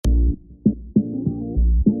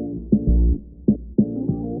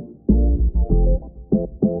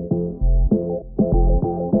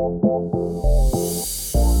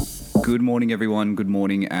Good morning, everyone. Good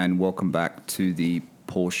morning, and welcome back to the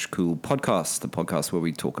Porsche Cool podcast, the podcast where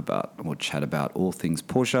we talk about or chat about all things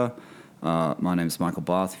Porsche. My name is Michael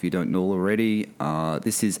Barth. If you don't know already,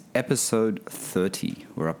 this is episode 30.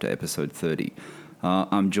 We're up to episode 30.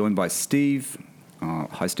 I'm joined by Steve.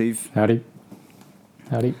 Hi, Steve. Howdy.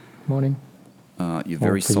 Morning. You're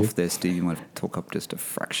very soft there, Steve. You might have to talk up just a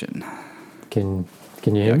fraction. Can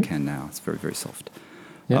you hear me? I can now. It's very, very soft.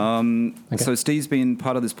 Yeah. Okay. So Steve's been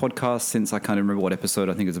part of this podcast since I can't remember what episode.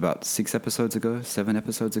 I think it's about 7 episodes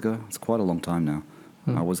ago. It's quite a long time now.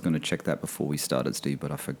 I was going to check that before we started, Steve, but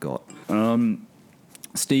I forgot.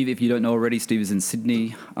 Steve, if you don't know already, Steve is in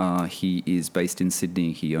Sydney. He is based in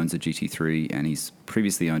Sydney. He owns a GT3, and he's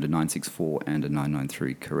previously owned a 964 and a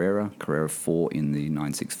 993 Carrera 4 in the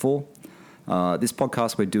 964. This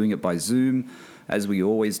podcast, we're doing it by Zoom, as we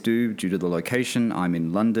always do, due to the location. I'm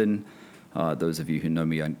in London. Those of you who know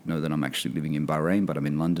me, I know that I'm actually living in Bahrain, but I'm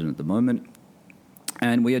in London at the moment.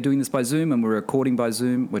 And we are doing this by Zoom, and we're recording by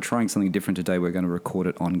Zoom. We're trying something different today. We're going to record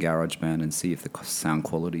it on GarageBand and see if the sound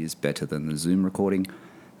quality is better than the Zoom recording.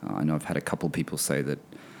 I know I've had a couple of people say that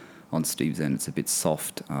on Steve's end it's a bit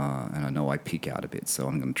soft, and I know I peak out a bit, so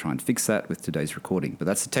I'm going to try and fix that with today's recording. But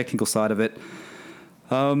that's the technical side of it.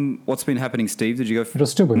 What's been happening, Steve? Did you go? It'll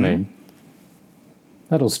still be me.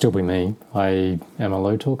 That'll still be me. I am a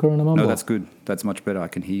low talker and a mumbler. No, that's good. That's much better. I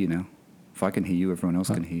can hear you now. If I can hear you, everyone else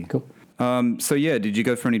can hear you. Cool. So yeah, did you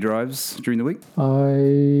go for any drives during the week?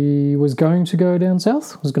 I was going to go down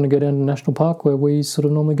south. I was going to go down to National Park where we sort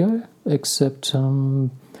of normally go, except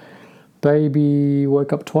baby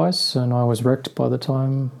woke up twice and I was wrecked by the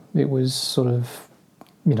time it was sort of,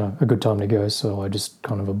 a good time to go. So I just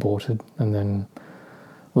kind of aborted. And then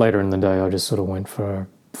later in the day, I just sort of went for a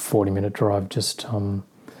 40-minute drive, just the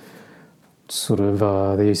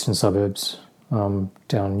eastern suburbs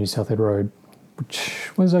down New South Head Road,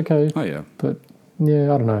 which was okay. Oh yeah, but yeah,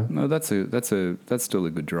 I don't know. No, that's still a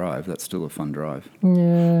good drive. That's still a fun drive.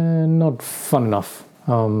 Yeah, not fun enough.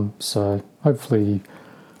 So hopefully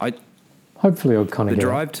I'll kind of the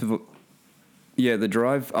drive to. Yeah, the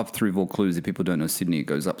drive up through Vaucluse, if people don't know Sydney, it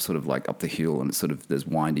goes up sort of like up the hill and it's sort of, there's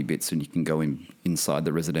windy bits and you can go inside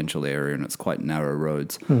the residential area and it's quite narrow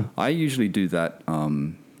roads. I usually do that,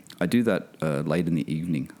 I do that late in the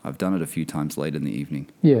evening. I've done it a few times late in the evening.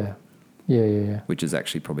 Yeah. Which is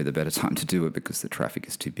actually probably the better time to do it because the traffic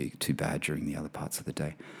is too bad during the other parts of the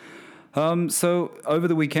day. So over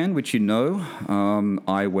the weekend, which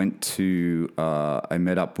I went to, I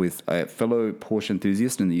met up with a fellow Porsche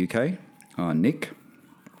enthusiast in the UK, Nick.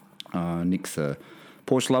 Nick's a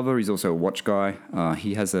Porsche lover. He's also a watch guy.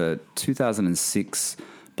 He has a 2006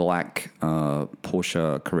 black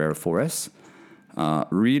Porsche Carrera 4S.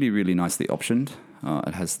 Really, really nicely optioned.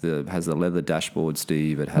 It has the leather dashboard,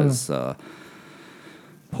 Steve. It has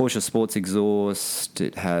Porsche Sports exhaust.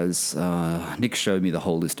 It has, Nick showed me the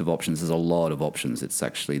whole list of options. There's a lot of options. It's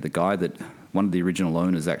actually the guy that, one of the original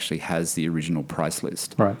owners actually has the original price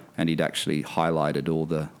list. Right. And he'd actually highlighted all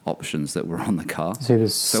the options that were on the car. Is he the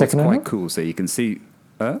second owner? So it's quite cool. So you can see...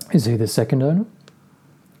 Is he the second owner?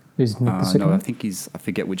 Is Nick the second owner? I think I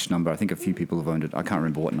forget which number. I think a few people have owned it. I can't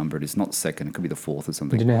remember what number it is. Not second. It could be the fourth or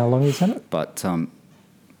something. Do you know how long he's had it? But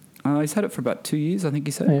he's had it for about 2 years, I think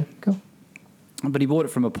he said. Oh, yeah, cool. But he bought it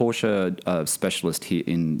from a Porsche specialist here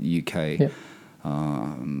in the UK. Yeah.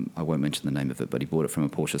 I won't mention the name of it, but he bought it from a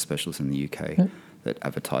Porsche specialist in the UK that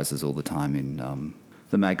advertises all the time in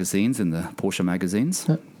the magazines, in the Porsche magazines.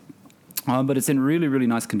 Yeah. But it's in really, really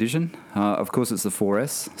nice condition. Of course, it's the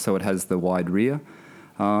 4S, so it has the wide rear.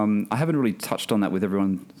 I haven't really touched on that with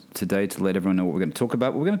everyone today to let everyone know what we're going to talk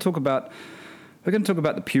about. We're going to talk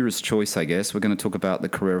about the purest choice, I guess. We're going to talk about the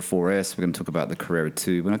Carrera 4S. We're going to talk about the Carrera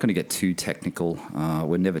 2. We're not going to get too technical.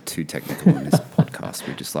 We're never too technical in this podcast.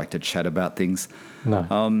 We just like to chat about things.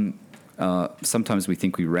 No. Sometimes we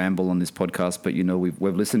think we ramble on this podcast, but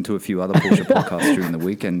we've listened to a few other Porsche podcasts during the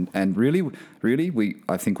week, and really,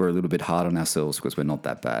 I think we're a little bit hard on ourselves because we're not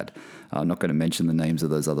that bad. I'm not going to mention the names of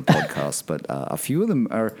those other podcasts, but a few of them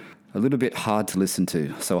are a little bit hard to listen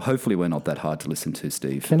to. So hopefully we're not that hard to listen to,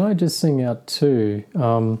 Steve. Can I just sing out too?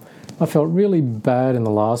 I felt really bad in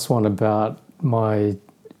the last one about my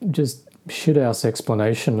just shit-house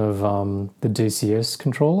explanation of the DCS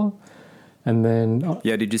controller. And then...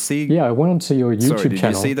 did you see... Yeah, I went onto your YouTube channel. Did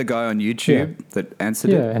you see the guy on YouTube that answered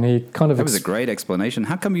it? Yeah, and he kind of... That was a great explanation.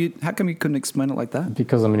 How come you couldn't explain it like that?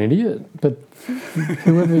 Because I'm an idiot. But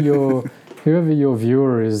whoever your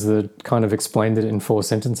viewer is that kind of explained it in 4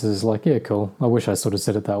 sentences, like, yeah, cool. I wish I sort of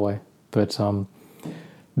said it that way. But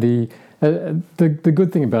the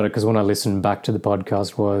good thing about it, because when I listened back to the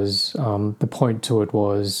podcast, was the point to it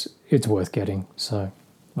was it's worth getting. So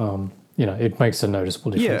it makes a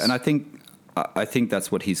noticeable difference. Yeah, and I think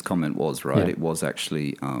that's what his comment was, right? Yeah. It was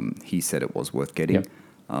actually he said it was worth getting. Yep.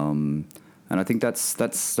 And I think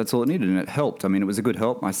that's all it needed, and it helped. I mean, it was a good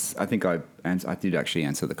help. I think I did actually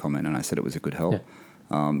answer the comment, and I said it was a good help. Yeah.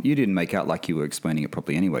 You didn't make out like you were explaining it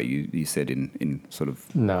properly anyway. You said in sort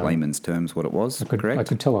of layman's terms what it was, correct? I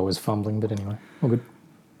could tell I was fumbling, but anyway, all good.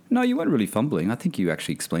 No, you weren't really fumbling. I think you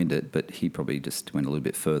actually explained it, but he probably just went a little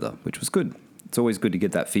bit further, which was good. It's always good to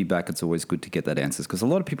get that feedback. It's always good to get that answers, because a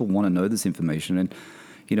lot of people want to know this information. And,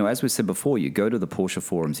 as we said before, you go to the Porsche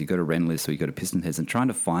forums, you go to Renlist, or you go to PistonHeads, and trying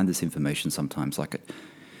to find this information sometimes, I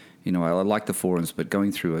like the forums, but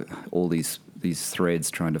going through all these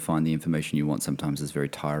threads trying to find the information you want sometimes is very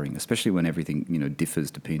tiring, especially when everything,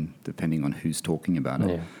 differs depending on who's talking about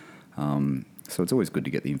it. Yeah. So it's always good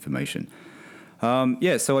to get the information.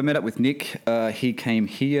 So I met up with Nick. He came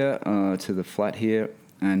here to the flat here,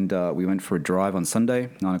 and we went for a drive on Sunday,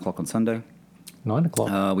 9 o'clock on Sunday. 9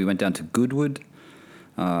 o'clock? We went down to Goodwood,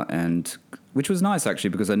 which was nice actually,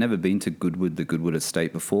 because I'd never been to Goodwood, the Goodwood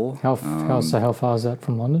estate before. How far is that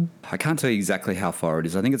from London? I can't tell you exactly how far it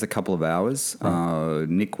is. I think it's a couple of hours. Right.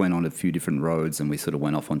 Nick went on a few different roads, and we sort of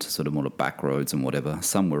went off onto sort of more back roads and whatever.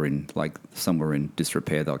 Some were in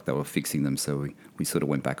disrepair, like they were fixing them, so we sort of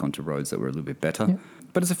went back onto roads that were a little bit better. Yeah.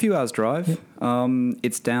 But it's a few hours drive. Yeah.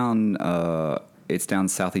 It's down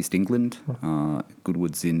southeast England.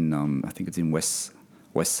 Goodwood's in I think it's in West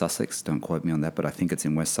Sussex. Don't quote me on that, but I think it's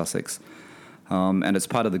in West Sussex. And it's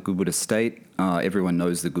part of the Goodwood Estate. Everyone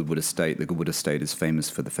knows the Goodwood Estate. The Goodwood Estate is famous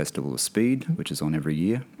for the Festival of Speed, which is on every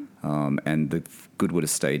year. And the Goodwood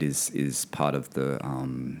Estate is part of the,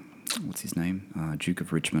 what's his name? Duke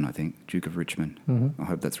of Richmond, I think. Duke of Richmond. Mm-hmm. I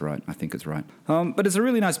hope that's right. I think it's right. But it's a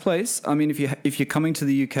really nice place. I mean, if you're coming to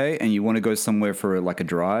the UK and you want to go somewhere for a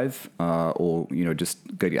drive, or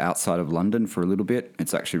just go outside of London for a little bit,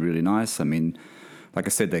 it's actually really nice. I mean, like I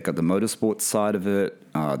said, they've got the motorsports side of it.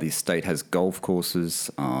 The estate has golf courses.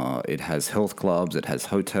 It has health clubs. It has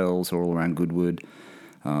hotels all around Goodwood.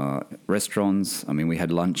 Restaurants. I mean, we had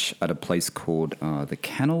lunch at a place called the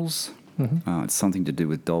Kennels. Mm-hmm. It's something to do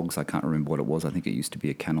with dogs. I can't remember what it was. I think it used to be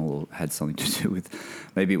a kennel, or had something to do with,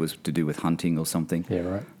 maybe it was to do with hunting or something. Yeah,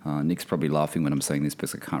 right. Nick's probably laughing when I'm saying this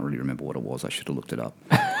because I can't really remember what it was. I should have looked it up.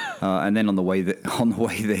 And then on the way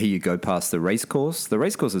there, you go past the race course. The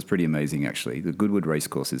race course is pretty amazing, actually. The Goodwood race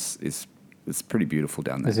course is pretty beautiful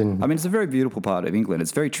down there. I mean, it's a very beautiful part of England.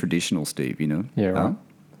 It's very traditional, Steve. Yeah, right.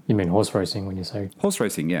 You mean horse racing when you say... Horse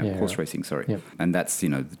racing, yeah horse racing, sorry. Yep. And that's, the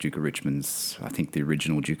Duke of Richmond's... I think the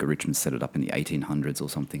original Duke of Richmond set it up in the 1800s or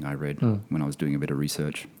something, I read when I was doing a bit of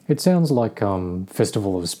research. It sounds like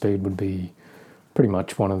Festival of Speed would be pretty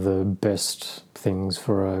much one of the best things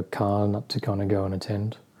for a car nut to kind of go and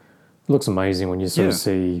attend. It looks amazing when you sort of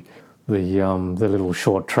see the little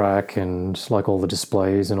short track and like all the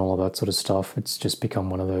displays and all of that sort of stuff. It's just become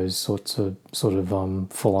one of those sort of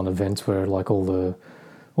full-on events where like all the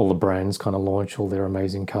brands kind of launch all their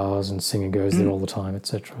amazing cars, and Singer goes there all the time,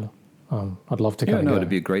 etc. I'd love to go. It'd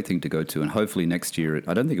be a great thing to go to, and hopefully next year.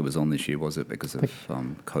 I don't think it was on this year, was it? Because of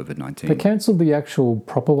COVID-19. They cancelled the actual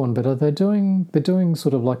proper one, but they're doing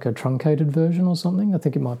sort of like a truncated version or something. I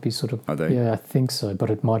think it might be sort of. Are they? Yeah, I think so, but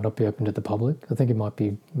it might not be open to the public. I think it might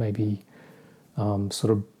be maybe sort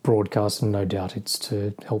of broadcast, and no doubt it's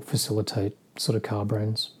to help facilitate sort of car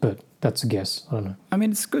brands, but. That's a guess. I don't know. I mean,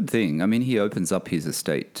 it's a good thing. I mean, he opens up his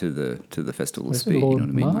estate to the Festival of Speed. Lord you know what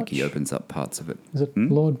I mean? March? Like he opens up parts of it. Is it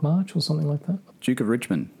Lord March or something like that? Duke of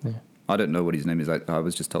Richmond. Yeah. I don't know what his name is. I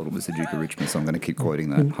was just told it was the Duke of Richmond, so I'm going to keep quoting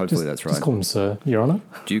that. Hopefully that's right. Just call him Sir, Your Honour.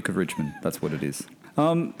 Duke of Richmond. That's what it is.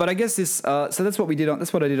 But I guess this. So that's what we did.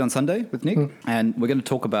 That's what I did on Sunday with Nick, and we're going to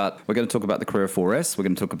talk about the Carrera 4S. We're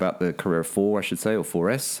going to talk about the Carrera 4, I should say, or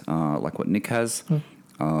 4S, like what Nick has.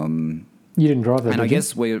 You didn't drive that, and I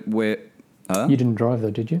guess we're. You didn't drive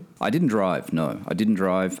though, did you? I didn't drive. No, I didn't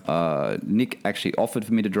drive. Nick actually offered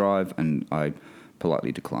for me to drive, and I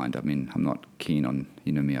politely declined. I mean, I'm not keen on,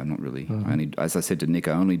 me. I'm not really. As I said to Nick,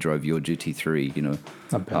 I only drove your GT3.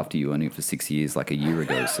 After you owned it for 6 years, like a year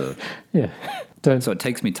ago. So yeah. So it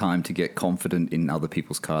takes me time to get confident in other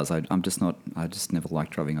people's cars. I just never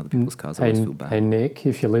like driving other people's cars. I always feel bad. Hey Nick,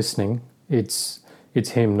 if you're listening, it's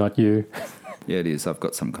him, not you. Yeah, it is. I've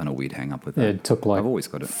got some kind of weird hang up with that. Yeah, it took I've always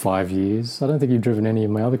got it. 5 years. I don't think you've driven any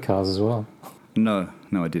of my other cars as well. No,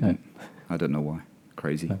 I didn't. Yeah. I don't know why.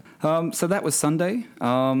 Crazy. Yeah. So that was Sunday.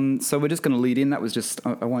 So we're just going to lead in. That was just,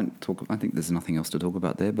 I won't talk, I think there's nothing else to talk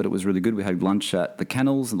about there, but it was really good. We had lunch at the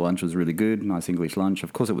Kennels. The lunch was really good. Nice English lunch.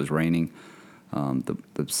 Of course, it was raining.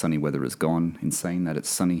 The sunny weather is gone. Insane that it's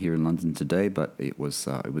sunny here in London today, but it was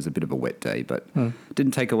a bit of a wet day. But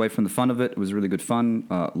didn't take away from the fun of it. It was really good fun.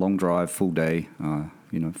 Long drive, full day.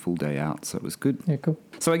 Full day out. So it was good. Yeah, cool.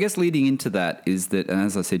 So I guess leading into that is that, and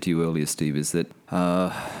as I said to you earlier, Steve, is that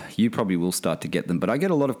you probably will start to get them. But I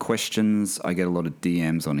get a lot of questions. I get a lot of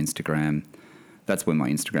DMs on Instagram. That's when my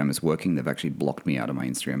Instagram is working. They've actually blocked me out of my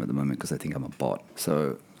Instagram at the moment because they think I'm a bot.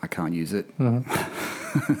 So I can't use it.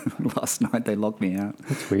 Last night they locked me out.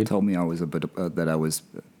 That's weird. Told me I was that I was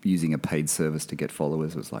using a paid service to get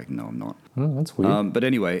followers. I was like, no, I'm not. Oh, that's weird. But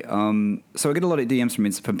anyway, so I get a lot of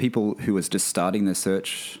DMs from people who was just starting their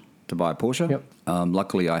search to buy a Porsche. Yep.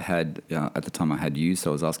 Luckily, I had at the time I had you, so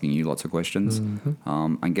I was asking you lots of questions.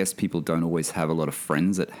 I guess people don't always have a lot of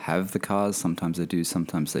friends that have the cars. Sometimes they do,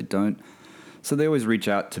 sometimes they don't. So they always reach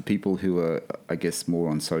out to people who are, I guess,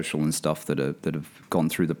 more on social and stuff that have gone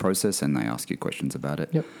through the process, and they ask you questions about it.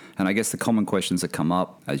 Yep. And I guess the common questions that come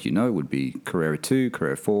up, as you know, would be Carrera 2,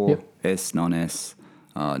 Carrera 4, Yep. S, non-S,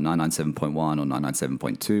 997.1 or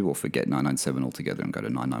 997.2, or forget 997 altogether and go to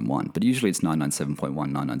 991. But usually it's 997.1,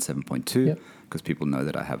 997.2, Yep. because people know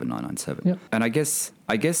that I have a 997. Yep. And I guess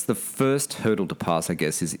the first hurdle to pass, I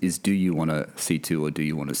guess, is do you want a C2 or do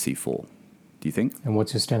you want a C4? Do you think? And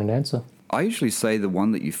what's your standard answer? I usually say the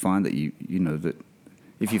one that you find that that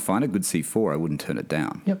if you find a good C4, I wouldn't turn it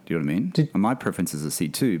down. Yep. Do you know what I mean? And my preference is a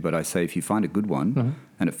C2, but I say if you find a good one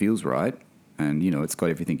and it feels right and, it's got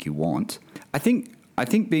everything you want. I think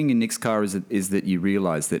being in Nick's car is that you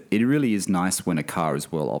realize that it really is nice when a car is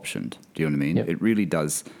well optioned. Do you know what I mean? Yep. It really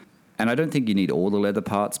does. And I don't think you need all the leather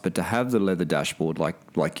parts, but to have the leather dashboard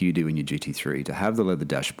like you do in your GT3, to have the leather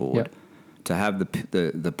dashboard, Yep. to have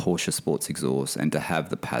the Porsche Sports exhaust, and to have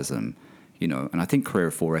the PASM, and I think Carrera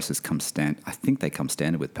 4S's come standard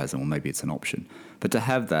with PASM, or maybe it's an option. But to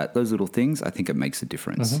have those little things, I think it makes a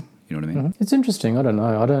difference. You know what I mean? It's interesting. I don't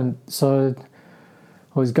know. So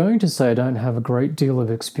I was going to say I don't have a great deal of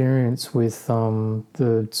experience with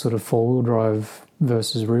the sort of four-wheel drive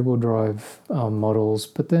versus rear-wheel drive models.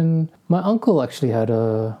 But then my uncle actually had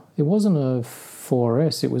it wasn't a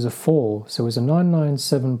 4S, it was a 4. So it was a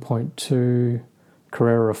 997.2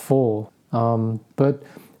 Carrera 4. But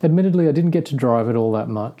admittedly, I didn't get to drive it all that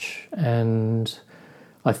much. And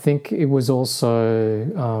I think it was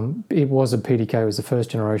also, it was a PDK, it was the first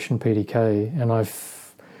generation PDK. And I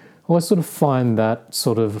sort of find that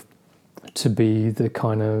sort of to be the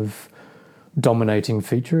kind of dominating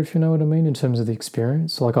feature, if you know what I mean, in terms of the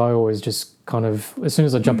experience. Like I always just kind of, as soon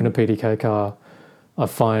as I jump in a PDK car, I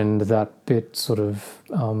find that bit sort of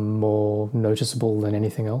more noticeable than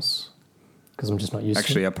anything else because I'm just not used to it.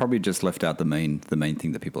 Actually, I probably just left out the main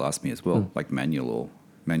thing that people ask me as well, like manual or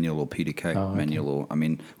PDK, manual or, I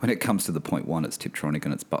mean, when it comes to the 0.1, it's Tiptronic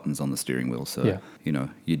and it's buttons on the steering wheel. So,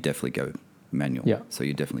 you definitely go manual. Yeah. So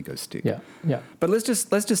you definitely go stick. Yeah. Yeah. But let's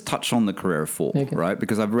just touch on the Carrera 4, Okay. right?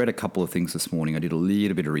 Because I've read a couple of things this morning. I did a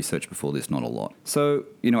little bit of research before this, not a lot. So,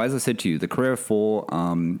 as I said to you, the Carrera 4,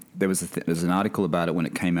 there's an article about it when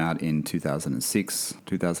it came out in 2006,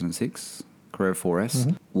 Carrera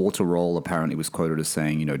 4S. Walter Roll apparently was quoted as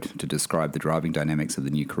saying, to describe the driving dynamics of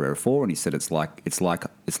the new Carrera 4, and he said it's like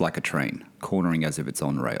a train cornering as if it's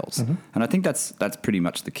on rails. And I think that's pretty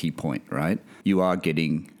much the key point, right? You are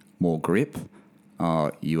getting more grip,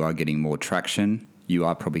 you are getting more traction, you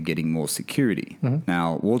are probably getting more security.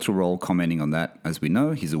 Now, Walter Roll commenting on that, as we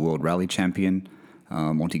know, he's a world rally champion,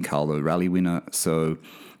 Monte Carlo rally winner, so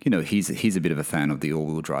he's a bit of a fan of the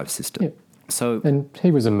all-wheel drive system. Yeah. So, and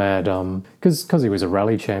he was a mad, because he was a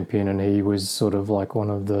rally champion and he was sort of like one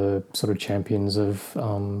of the sort of champions of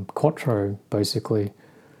Quattro, basically,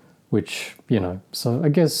 which, so I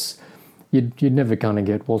guess you'd never kind of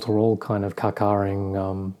get Walter Roll kind of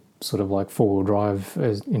car-carring sort of like four-wheel drive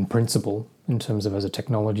in principle in terms of as a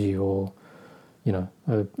technology or,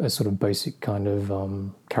 a sort of basic kind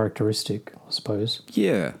of characteristic, I suppose.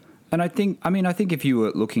 Yeah. And I think if you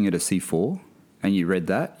were looking at a C4 and you read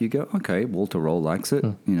that, you go, okay, Walter Roll likes it.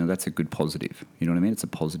 That's a good positive. You know what I mean? It's a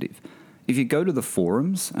positive. If you go to the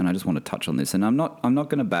forums, and I just want to touch on this, and I'm not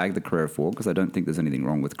going to bag the Carrera 4 because I don't think there's anything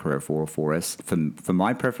wrong with Carrera 4 or 4S. For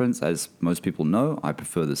my preference, as most people know, I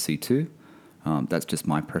prefer the C2. That's just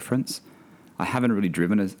my preference. I haven't really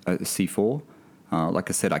driven a C4. Like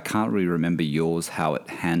I said, I can't really remember yours, how it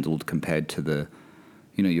handled compared to the,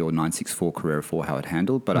 your 964 Carrera 4, how it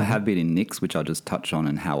handled. But I have been in Nick's, which I'll just touch on,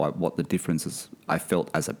 and what the differences I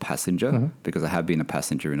felt as a passenger, because I have been a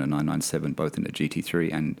passenger in a 997, both in a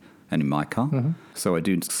GT3 and in my car. So I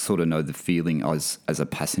do sort of know the feeling as a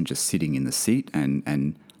passenger sitting in the seat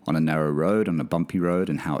and on a narrow road, on a bumpy road,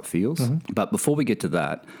 and how it feels. But before we get to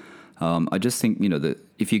that, I just think, that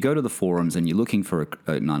if you go to the forums and you're looking for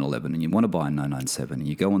a 911 and you want to buy a 997 and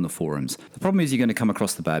you go on the forums, the problem is you're going to come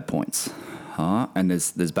across the bad points. And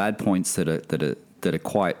there's bad points that are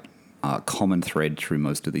quite common thread through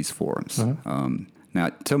most of these forums. Mm-hmm. Now,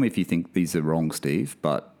 tell me if you think these are wrong, Steve,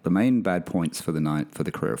 but the main bad points for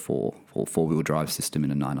the Carrera 4 or four-wheel drive system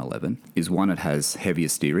in a 911 is one, it has heavier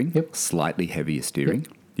steering, slightly heavier steering.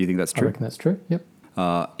 Yep. Do you think that's true? I reckon that's true, yep.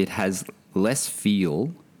 It has less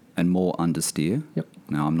feel and more understeer. Yep.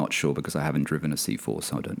 Now, I'm not sure because I haven't driven a C4,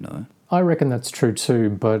 so I don't know. I reckon that's true too,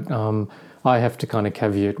 but I have to kind of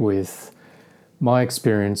caveat with my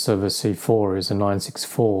experience of a C4 is a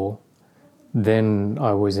 964. Then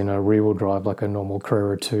I was in a rear-wheel drive like a normal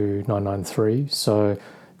Carrera 2 993. So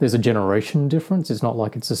there's a generation difference. It's not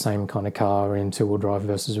like it's the same kind of car in two-wheel drive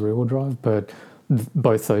versus rear-wheel drive, but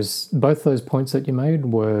both those points that you made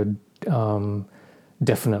were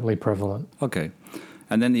definitely prevalent. Okay.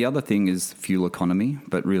 And then the other thing is fuel economy,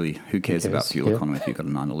 but really, who cares about fuel economy if you've got a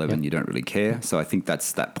 911? You don't really care. So I think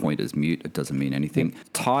that point is mute. It doesn't mean anything.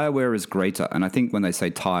 Tyre wear is greater. And I think when they say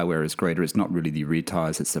tyre wear is greater, it's not really the rear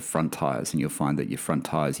tyres, it's the front tyres. And you'll find that your front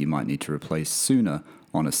tyres you might need to replace sooner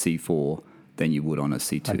on a C4 than you would on a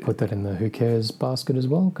C2. I'd put that in the who cares basket as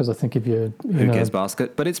well, because I think if you're... Who cares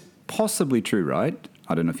basket? But it's possibly true, right?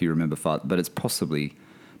 I don't know if you remember, but it's possibly...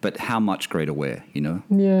 But how much greater wear, Yeah.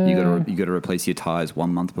 You got to replace your tyres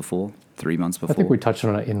 1 month before, 3 months before. I think we touched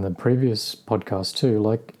on it in the previous podcast too.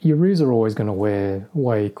 Like your rears are always going to wear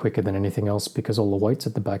way quicker than anything else because all the weight's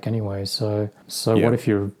at the back anyway. So what if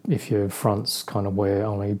your fronts kind of wear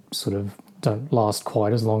only sort of don't last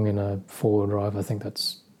quite as long in a four-wheel drive? I think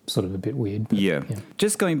that's sort of a bit weird. But, yeah.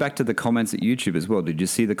 Just going back to the comments at YouTube as well. Did you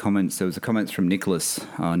see the comments? There was a comments from Nicholas.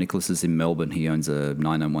 Nicholas is in Melbourne. He owns a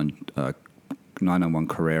 991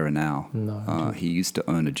 Carrera now. No, he used to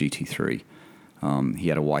own a GT3. He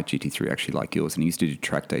had a white GT3 actually like yours, and he used to do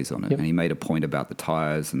track days on it. And he made a point about the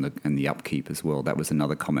tyres and the upkeep as well. That was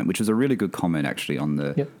another comment, which was a really good comment actually on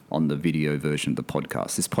the video version of the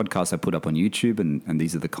podcast. This podcast I put up on YouTube, and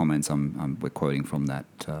these are the comments we're quoting from that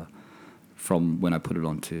from when I put it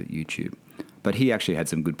onto YouTube. But he actually had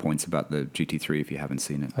some good points about the GT3 if you haven't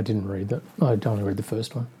seen it. I didn't read that. I only read the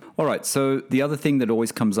first one. All right, so the other thing that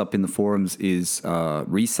always comes up in the forums is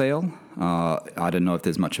resale. I don't know if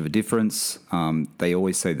there's much of a difference. They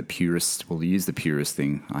always say the purists will use the purist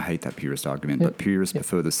thing. I hate that purist argument, but purists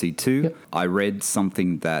prefer the C2. I read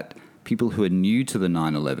something that people who are new to the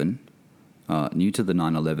 911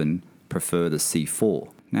 prefer the C4.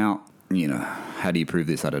 Now, how do you prove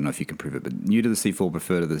this? I don't know if you can prove it, but new to the C4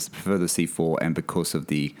 prefer the C4, and because of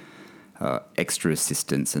the extra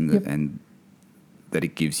assistance and that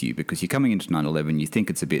it gives you, because you're coming into 911, you think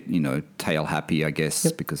it's a bit, tail happy, I guess,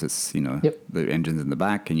 because it's, the engine's in the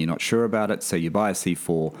back and you're not sure about it. So you buy a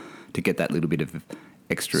C4 to get that little bit of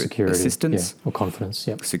extra security, assistance. Or confidence,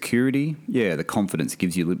 Security, the confidence. It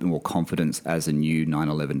gives you a little bit more confidence as a new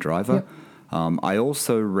 911 driver. I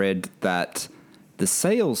also read that the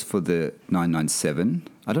sales for the 997,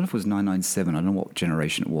 I don't know if it was 997, I don't know what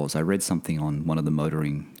generation it was. I read something on one of the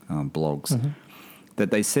motoring blogs. That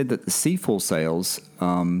they said that the C4 sales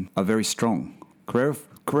are very strong.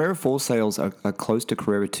 Carrera 4 sales are close to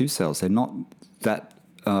Carrera 2 sales. They're not that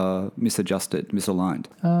misaligned.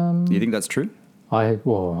 Do you think that's true? I have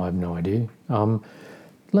no idea.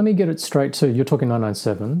 Let me get it straight too. You're talking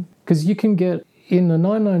 997, because you can get in the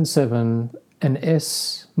 997 an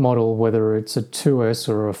S model, whether it's a 2S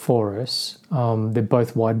or a 4S. They're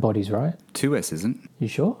both wide bodies, right? 2S isn't. You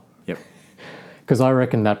sure? Yep. Because I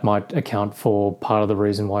reckon that might account for part of the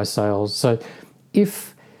reason why sales. So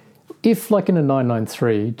if like in a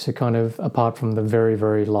 993, to kind of, apart from the very,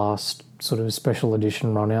 very last sort of special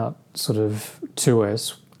edition run out sort of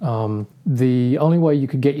 2S, the only way you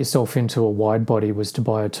could get yourself into a wide body was to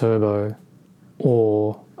buy a turbo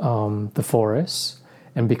or the 4S.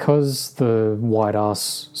 And because the wide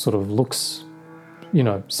ass sort of looks,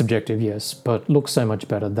 subjective, yes, but looks so much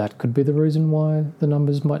better, that could be the reason why the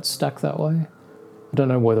numbers might stack that way. I don't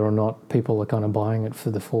know whether or not people are kind of buying it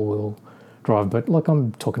for the four-wheel drive, but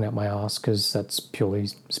I'm talking out my ass because that's purely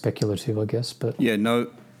speculative, I guess. But no.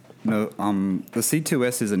 The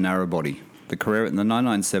C2S is a narrow body. The Carrera, the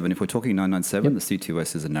 997. If we're talking 997, the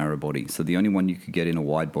C2S is a narrow body. So the only one you could get in a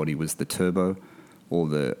wide body was the turbo or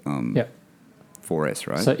the 4S,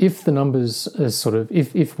 right? So if the numbers are sort of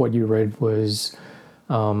if what you read was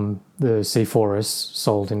the C4S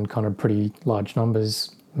sold in kind of pretty large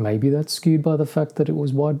numbers, maybe that's skewed by the fact that it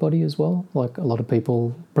was wide body as well. Like a lot of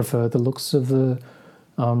people prefer the looks of the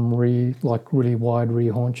really wide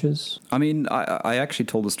rear haunches. I mean, I actually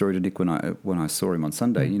told the story to Nick when I saw him on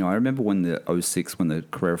Sunday. You know, I remember when the '06, when the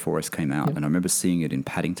Carrera 4S came out, and I remember seeing it in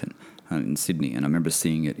Paddington, in Sydney, and I remember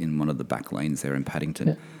seeing it in one of the back lanes there in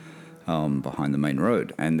Paddington, behind the main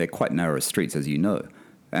road, and they're quite narrow streets, as you know.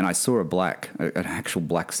 And I saw an actual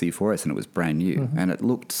black C4S, and it was brand new, and it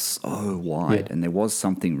looked so wide, and there was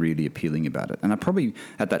something really appealing about it. And I probably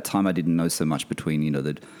at that time I didn't know so much between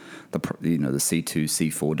the C2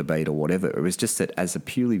 C4 debate or whatever. It was just that as a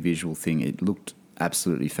purely visual thing, it looked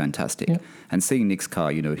absolutely fantastic. Yeah. And seeing Nick's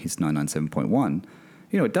car, his 997.1,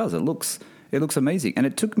 it does. It looks amazing. And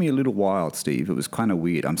it took me a little while, Steve. It was kind of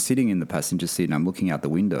weird. I'm sitting in the passenger seat and I'm looking out the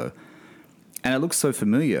window, and it looks so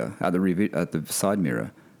familiar at the side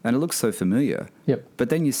mirror. And it looks so familiar. Yep. But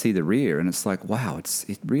then you see the rear, and it's like, wow,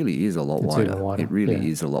 it really is a lot wider. It really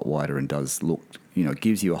is a lot wider, and does look, it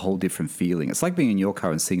gives you a whole different feeling. It's like being in your car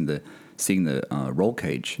and seeing the roll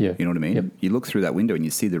cage. Yeah. You know what I mean? Yep. You look through that window and you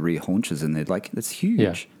see the rear haunches, and they're like, that's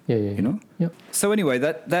huge. Yeah. Yep. So anyway,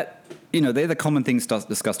 that they're the common things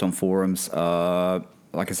discussed on forums.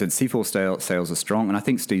 Like I said, C4 sales are strong, and I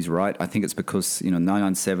think Steve's right. I think it's because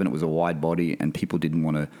 997, it was a wide body, and people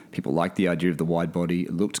liked the idea of the wide body.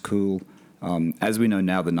 It looked cool. As we know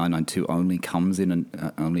now, the 992 only comes in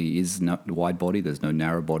and only is wide body. There's no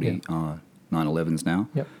narrow body 911s now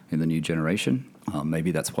in the new generation.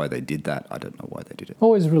 Maybe that's why they did that. I don't know why they did it.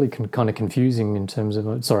 Always really kind of confusing in terms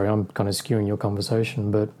of. Sorry, I'm kind of skewing your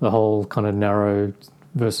conversation, but the whole kind of narrow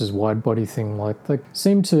versus wide body thing, like they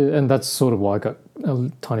seem to, and that's sort of why I got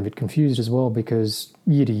a tiny bit confused as well, because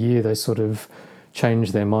year to year they sort of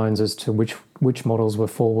changed their minds as to which models were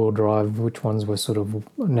four-wheel drive, which ones were sort of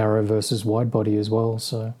narrow versus wide body as well.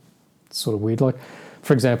 So it's sort of weird. Like,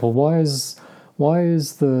 for example, why is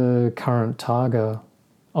the current Targa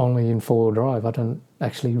only in four-wheel drive? I don't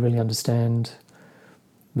actually really understand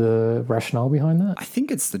the rationale behind that. I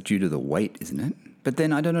think it's due to the weight, isn't it? But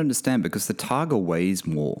then I don't understand, because the Targa weighs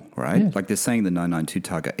more, right? Yeah. Like they're saying the 992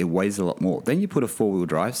 Targa, it weighs a lot more. Then you put a four-wheel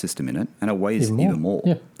drive system in it, and it weighs even more.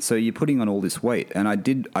 Yeah. So you're putting on all this weight. And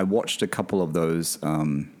I watched a couple of those,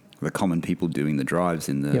 the common people doing the drives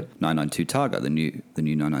in the 992 Targa, the new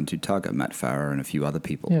 992 Targa, Matt Farah and a few other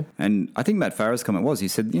people. Yeah. And I think Matt Farah's comment was, he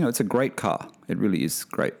said, it's a great car. It really is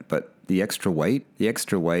great. But the extra weight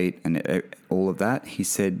and all of that, he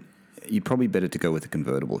said, you'd probably better to go with a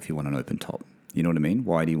convertible if you want an open top. You know what I mean?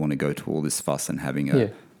 Why do you want to go to all this fuss and having all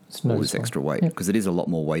this extra weight? Because it is a lot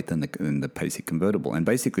more weight than the basic convertible. And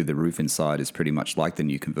basically the roof inside is pretty much like the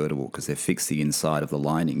new convertible, because they've fixed the inside of the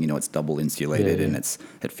lining. It's double insulated and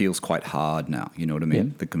it feels quite hard now. You know what I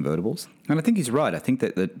mean? The convertibles. And I think he's right. I think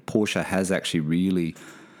that Porsche has actually really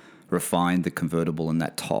refined the convertible and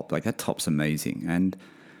that top. Like, that top's amazing. And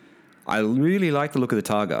I really like the look of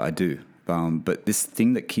the Targa. I do. But this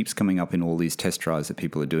thing that keeps coming up in all these test drives that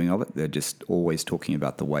people are doing of it, they're just always talking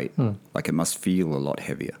about the weight. Like, it must feel a lot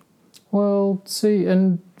heavier. Well, see,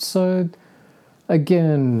 and so,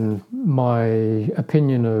 again, my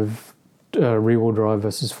opinion of rear-wheel drive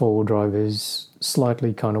versus four-wheel drive is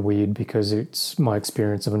slightly kind of weird, because it's my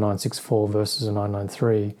experience of a 964 versus a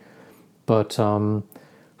 993. But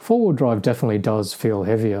four-wheel drive definitely does feel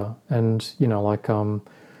heavier. And,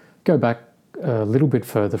 go back a little bit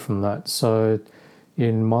further from that. So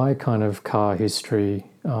in my kind of car history,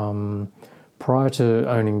 prior to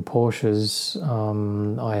owning Porsches,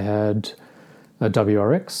 I had a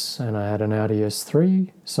WRX and I had an Audi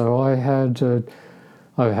S3. So I've had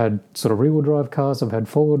sort of rear-wheel drive cars, I've had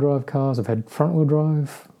four-wheel drive cars, I've had front-wheel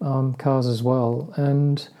drive cars as well.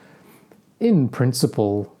 And in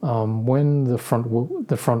principle, when the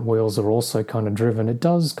front wheels are also kind of driven, it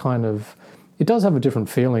does have a different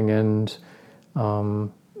feeling, and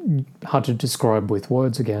hard to describe with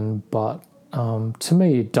words again, but to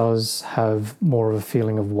me it does have more of a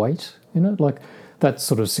feeling of weight in it. Like, that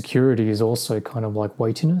sort of security is also kind of like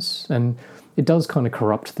weightiness, and it does kind of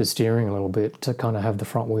corrupt the steering a little bit to kind of have the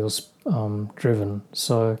front wheels driven.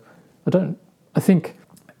 So I think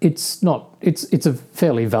it's a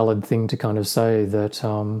fairly valid thing to kind of say that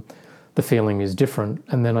the feeling is different.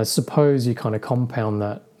 And then I suppose you kind of compound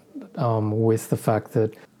that with the fact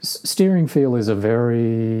that steering feel is a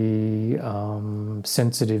very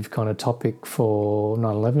sensitive kind of topic for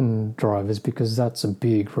 911 drivers, because that's a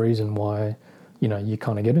big reason why you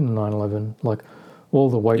kind of get in the 911. Like, all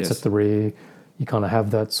the weight's at the rear, you kind of have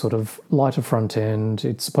that sort of lighter front end.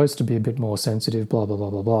 It's supposed to be a bit more sensitive, blah blah blah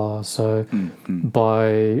blah blah. So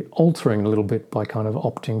by altering a little bit, by kind of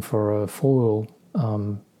opting for a four-wheel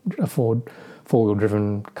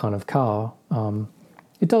driven kind of car,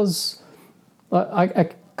 it does. I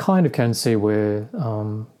kind of can see where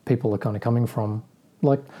people are kind of coming from.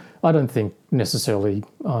 like, I don't think necessarily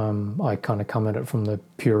I kind of come at it from the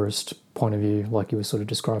purist point of view, like you were sort of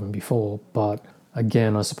describing before. But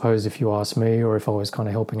again, I suppose if you ask me, or if I was kind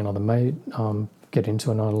of helping another mate get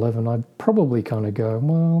into a 911, I'd probably kind of go,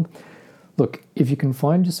 well, look, if you can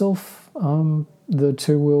find yourself the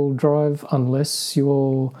two-wheel drive, unless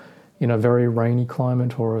you're in a very rainy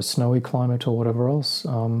climate or a snowy climate or whatever else,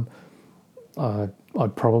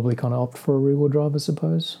 I'd probably kind of opt for a rear-wheel drive, I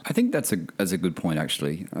suppose. I think that's a good point,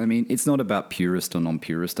 actually. I mean, it's not about purist or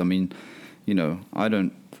non-purist. I mean, you know, I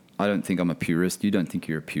don't think I'm a purist. You don't think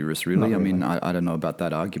you're a purist, really. Not really. I mean, I don't know about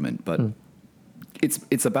that argument, but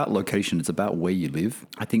it's about location. It's about where you live.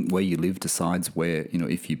 I think where you live decides where, you know,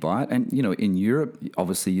 if you buy it. And, you know, in Europe,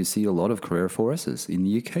 obviously you see a lot of Carrera 4S's. In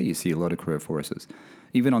the UK, you see a lot of Carrera 4S's.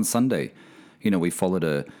 Even on Sunday, you know, we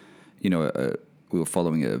were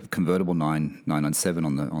following a convertible 997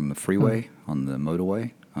 on the freeway, on the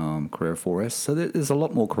motorway, Carrera 4S. So there's a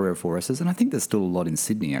lot more Carrera 4S's, and I think there's still a lot in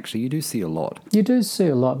Sydney, actually. You do see a lot. You do see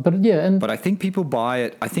a lot, but yeah. But I think people buy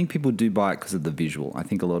it. I think people do buy it because of the visual. I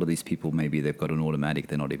think a lot of these people, maybe they've got an automatic,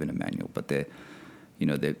 they're not even a manual, but they're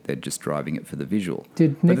just driving it for the visual.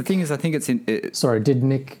 But the thing is, I think it's in... did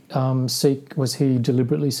Nick was he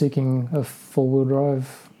deliberately seeking a four-wheel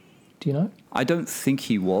drive? Do you know? I don't think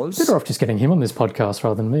he was. Better off just getting him on this podcast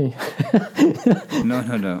rather than me.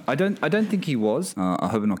 No. I don't think he was. I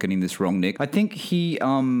hope I'm not getting this wrong, Nick. I think he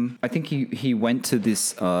went to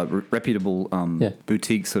this reputable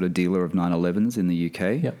boutique sort of dealer of 911s in the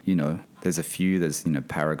UK. Yep. You know, there's a few. There's, you know,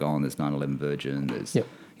 Paragon. There's 911 Virgin. There's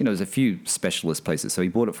you know, there's a few specialist places. So he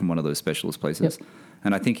bought it from one of those specialist places. Yep.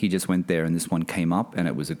 And I think he just went there and this one came up and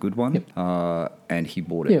it was a good one. Yep. And he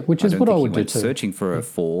bought it. Yeah, which is what I would do too. Searching for a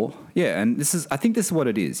 4. Yeah, and I think this is what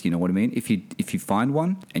it is. You know what I mean? If you find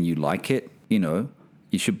one and you like it, you know,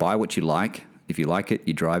 you should buy what you like. If you like it,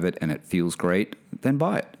 you drive it and it feels great, then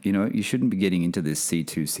buy it. You know, you shouldn't be getting into this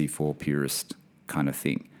C2, C4 purist kind of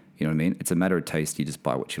thing. You know what I mean? It's a matter of taste. You just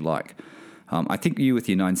buy what you like. I think you with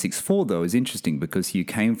your 964, though, is interesting because you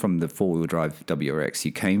came from the four-wheel drive WRX.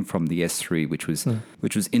 You came from the S3, which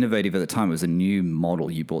was innovative at the time. It was a new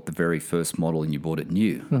model. You bought the very first model and you bought it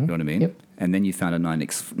new. Mm-hmm. You know what I mean? Yep. And then you found a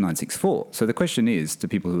 964. So the question is, to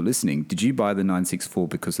people who are listening, did you buy the 964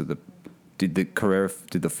 because of did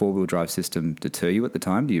the four-wheel drive system deter you at the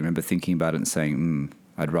time? Do you remember thinking about it and saying,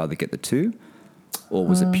 I'd rather get the 2? Or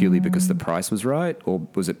was it purely because the price was right? Or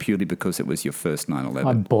was it purely because it was your first 911?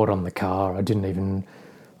 I bought on the car. I didn't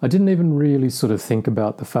even really sort of think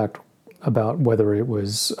about the fact about whether it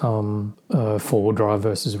was four-wheel drive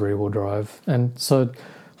versus rear-wheel drive. And so,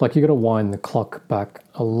 like, you got to wind the clock back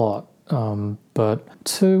a lot. But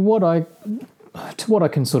to what I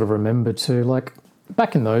can sort of remember too, like,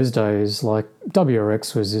 back in those days, like,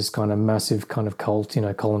 WRX was this kind of massive kind of cult. You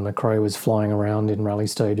know, Colin McRae was flying around in rally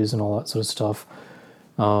stages and all that sort of stuff.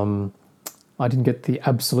 I didn't get the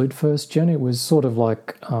absolute first gen. It was sort of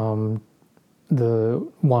like the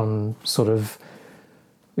one sort of...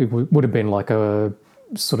 It would have been like a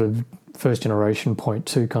sort of first generation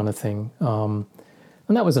 0.2 kind of thing. And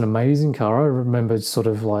that was an amazing car. I remember sort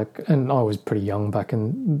of like... And I was pretty young back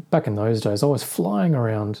in those days. I was flying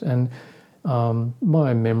around and...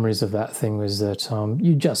 my memories of that thing was that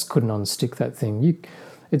you just couldn't unstick that thing.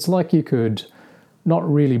 It's like you could not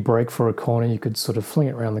really brake for a corner. You could sort of fling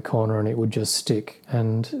it around the corner and it would just stick.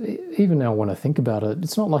 And even now when I think about it,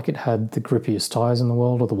 it's not like it had the grippiest tyres in the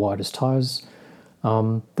world or the widest tyres.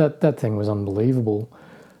 That thing was unbelievable.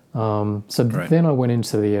 Then I went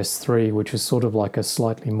into the S3, which was sort of like a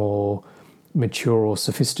slightly more mature or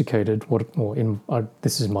sophisticated,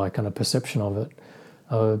 this is my kind of perception of it,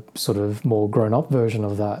 a sort of more grown-up version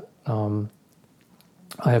of that.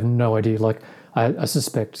 I have no idea. Like, I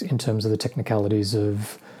suspect in terms of the technicalities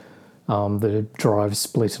of the drive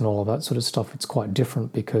split and all of that sort of stuff, it's quite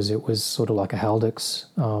different because it was sort of like a Haldex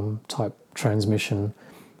type transmission.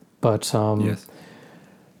 But yes.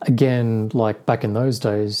 Again, like back in those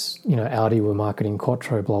days, you know, Audi were marketing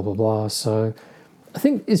Quattro, blah, blah, blah. So I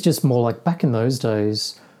think it's just more like back in those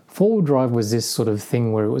days, four-wheel drive was this sort of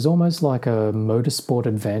thing where it was almost like a motorsport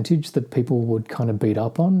advantage that people would kind of beat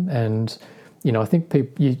up on. And, you know, I think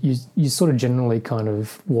you sort of generally kind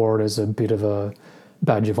of wore it as a bit of a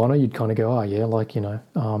badge of honour. You'd kind of go, oh, yeah, like, you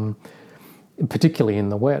know, particularly in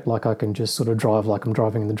the wet, like I can just sort of drive like I'm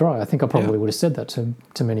driving in the dry. I think I probably would have said that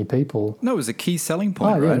to many people. No, it was a key selling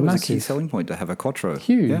point, right? It was a key selling point to have a Quattro.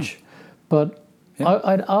 Huge. Yeah. But... Yeah.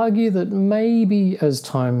 I'd argue that maybe as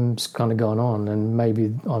time's kind of gone on, and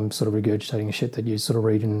maybe I'm sort of regurgitating shit that you sort of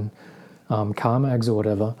read in car mags or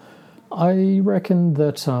whatever, I reckon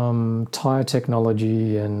that tire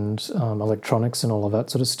technology and electronics and all of that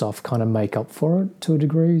sort of stuff kind of make up for it to a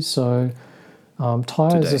degree. So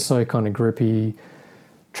tires Today. are so kind of grippy.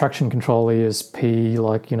 Traction control, ESP,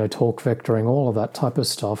 like, torque vectoring, all of that type of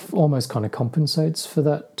stuff almost kind of compensates for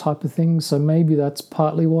that type of thing. So maybe that's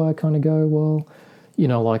partly why I kind of go, well,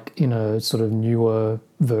 like in a sort of newer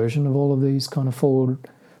version of all of these kind of forward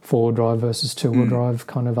drive versus two-wheel drive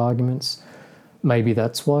kind of arguments, maybe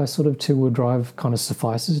that's why sort of two-wheel drive kind of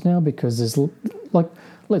suffices now, because there's, like,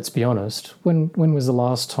 let's be honest, when was the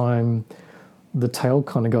last time the tail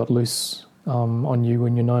kind of got loose on you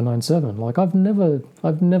in your 997? Like, I've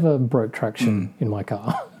never broke traction in my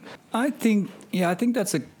car. I think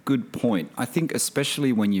that's a good point. I think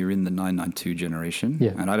especially when you're in the 992 generation,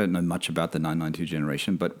 and I don't know much about the 992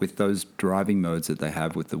 generation, but with those driving modes that they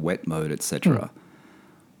have with the wet mode, etc.,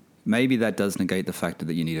 maybe that does negate the fact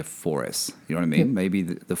that you need a 4S. You know what I mean? Maybe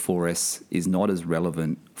the 4S is not as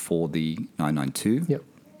relevant for the 992. Yep.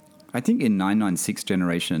 I think in 996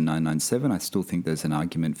 generation and 997, I still think there's an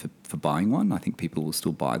argument for buying one. I think people will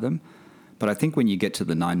still buy them. But I think when you get to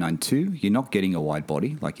the 992, you're not getting a wide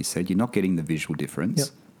body, like you said. You're not getting the visual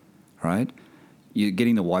difference, right? You're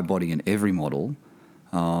getting the wide body in every model.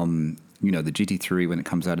 The GT3, when it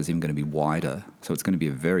comes out, is even going to be wider. So it's going to be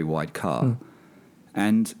a very wide car.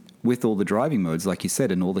 And with all the driving modes, like you said,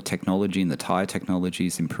 and all the technology and the tire technology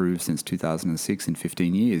has improved since 2006 in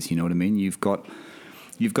 15 years, you know what I mean? You've got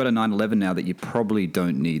a 911 now that you probably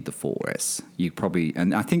don't need the 4S.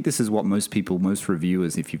 And I think this is what most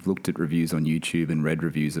reviewers, if you've looked at reviews on YouTube and read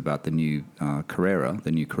reviews about the new Carrera,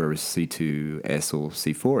 the new Carrera C2S or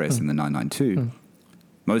C4S in the 992,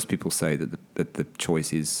 most people say that the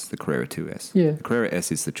choice is the Carrera 2S. Yeah. The Carrera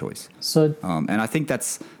S is the choice. So, and I think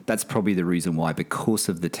that's probably the reason why, because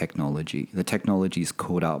of the technology. The technology's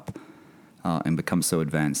caught up and become so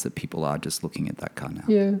advanced that people are just looking at that car now.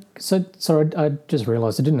 yeah. So, sorry, I just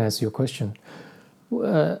realised I didn't answer your question.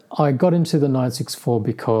 I got into the 964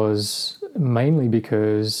 mainly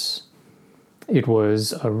because it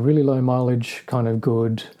was a really low mileage kind of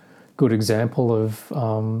good example of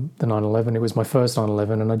the 911. It was my first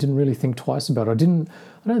 911, and I didn't really think twice about it.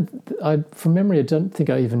 From memory, I don't think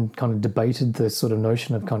I even kind of debated the sort of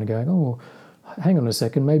notion of kind of going, oh, hang on a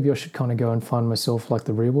second, maybe I should kind of go and find myself like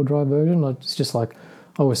the rear-wheel drive version. It's just like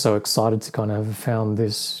I was so excited to kind of have found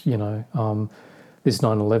this, this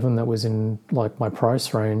 911 that was in like my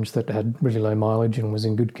price range that had really low mileage and was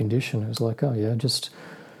in good condition. It was like, oh yeah, just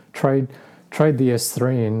trade the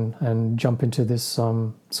S3 in and jump into this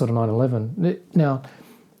sort of 911. Now,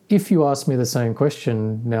 if you ask me the same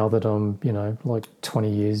question now that I'm, like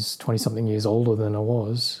 20-something years older than I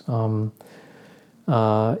was,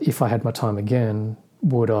 if I had my time again,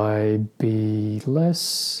 would I be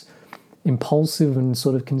less impulsive and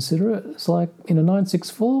sort of considerate? It's like in a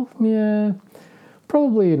 964, yeah,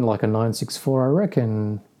 probably in like a 964, I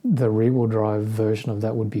reckon the rear-wheel drive version of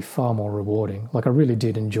that would be far more rewarding. Like, I really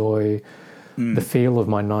did enjoy the feel of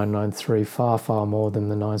my 993 far, far more than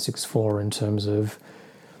the 964 in terms of,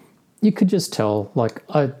 you could just tell, like,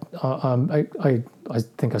 I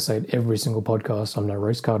think I say it every single podcast, I'm no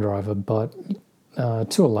race car driver, but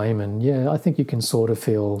to a layman, yeah, I think you can sort of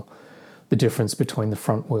feel the difference between the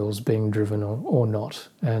front wheels being driven or not.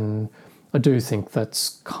 And I do think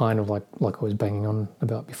that's kind of like I was banging on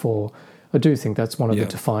about before. I do think that's one of the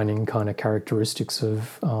defining kind of characteristics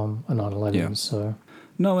of a 911. Yeah. So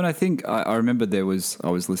no, and I think I remember I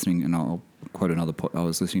was listening, and I'll quote another. I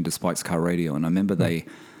was listening to Spike's Car Radio, and I remember they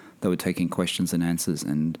were taking questions and answers,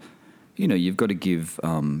 and you've got to give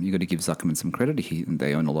Zuckerman some credit.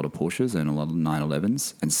 They own a lot of Porsches and a lot of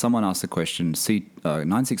 911s, and someone asked the question: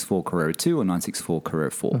 964 Carrera 2 or 964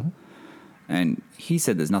 Carrera 4? And he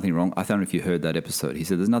said there's nothing wrong. I don't know if you heard that episode. He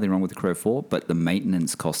said there's nothing wrong with the Carrera 4, but the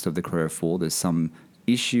maintenance cost of the Carrera 4, there's some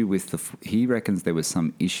issue with he reckons there was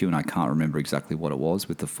some issue, and I can't remember exactly what it was,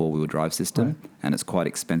 with the four-wheel drive system, and it's quite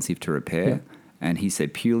expensive to repair. Yeah. And he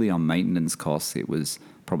said purely on maintenance costs, it was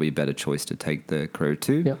probably a better choice to take the Carrera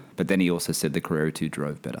 2. Yep. But then he also said the Carrera 2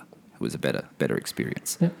 drove better. It was a better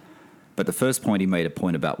experience. Yep. But the first point he made a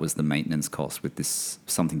point about was the maintenance cost, with this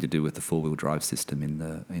something to do with the four-wheel drive system in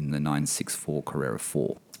the 964 Carrera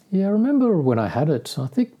 4. Yeah, I remember when I had it, I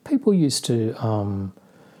think people used to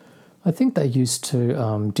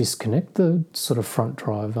disconnect the sort of front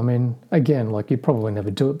drive. I mean, again, like, you'd probably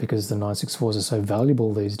never do it because the 964s are so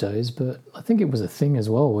valuable these days, but I think it was a thing as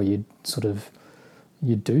well where you'd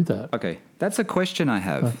do that. Okay, that's a question I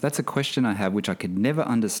have. That's a question I have which I could never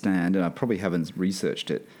understand, and I probably haven't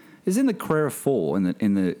researched it. Is in the Carrera 4,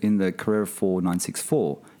 in the Carrera 4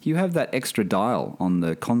 964, you have that extra dial on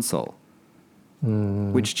the console.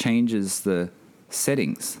 which changes the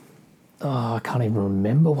settings. Oh, I can't even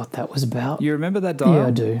remember what that was about. You remember that dial? Yeah,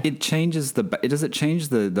 I do. It changes does it change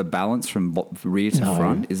the balance from rear to No.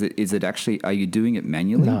 front? Is it actually, are you doing it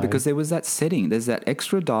manually? No. Because there was that setting. There's that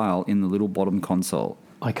extra dial in the little bottom console.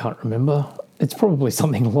 I can't remember. It's probably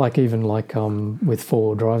something like with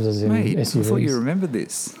four drives as in Mate, SUVs. I thought you remembered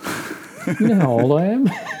this. You know how old I am?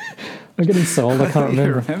 I'm getting so old I can't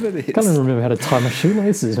remember. remember this. I can't even remember how to tie my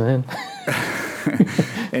shoelaces, man.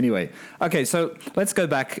 Anyway, okay, so let's go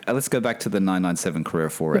back to the 997 Carrera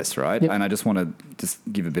 4S, right? Yep. And I just want to just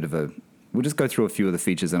give a bit of we'll just go through a few of the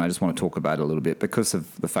features, and I just want to talk about it a little bit because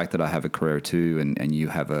of the fact that I have a Carrera 2 and you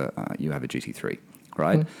have a GT3,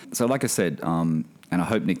 right? So like I said, and I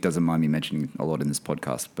hope Nick doesn't mind me mentioning a lot in this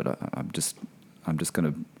podcast, but I'm just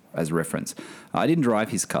going to, as reference, I didn't drive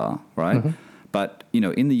his car, right? But,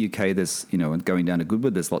 in the UK, there's, going down to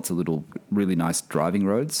Goodwood, there's lots of little really nice driving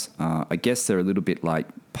roads. I guess they're a little bit like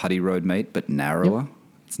Putty Road, mate, but narrower. Yep.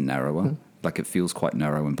 It's narrower. Like it feels quite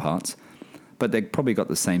narrow in parts. But they've probably got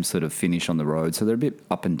the same sort of finish on the road. So they're a bit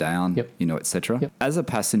up and down, et cetera. Yep. As a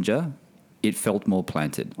passenger, it felt more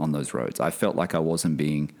planted on those roads. I felt like I wasn't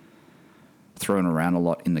being thrown around a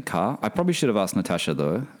lot in the car. I probably should have asked Natasha,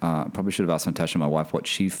 though. My wife, what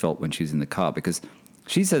she felt when she's in the car, because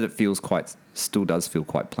she said it still does feel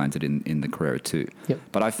quite planted in the Carrera 2. Yep.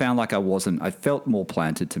 But I found like I felt more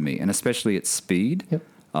planted to me. And especially at speed,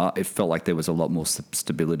 it felt like there was a lot more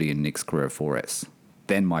stability in Nick's Carrera 4S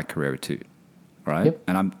than my Carrera 2, right? Yep.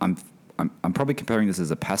 And I'm probably comparing this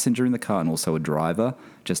as a passenger in the car and also a driver,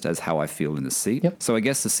 just as how I feel in the seat. Yep. So I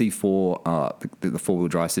guess the C4, the four-wheel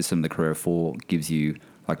drive system, the Carrera 4 gives you,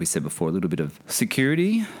 like we said before, a little bit of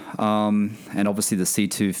security. And obviously the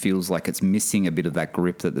C2 feels like it's missing a bit of that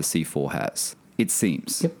grip that the C4 has. It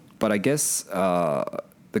seems. Yep. But I guess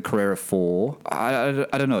the Carrera 4, I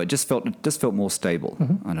don't know, it just felt more stable.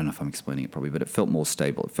 I don't know if I'm explaining it probably, but it felt more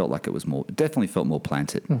stable. It felt like it definitely felt more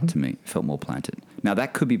planted to me. It felt more planted. Now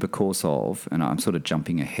that could be because of, and I'm sort of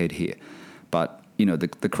jumping ahead here, but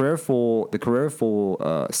the Carrera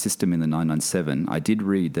 4 system in the 997, I did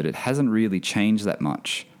read that it hasn't really changed that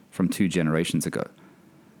much from 2 generations ago.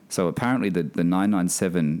 So apparently the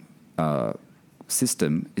 997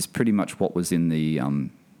 system is pretty much what was in the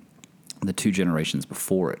 2 generations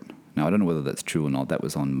before it. Now, I don't know whether that's true or not. That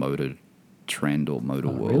was on Motor Trend or Motor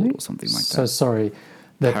World really? Or something like that. So sorry.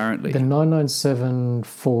 Apparently. The 997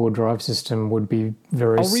 4 drive system would be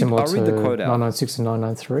very similar to 996 and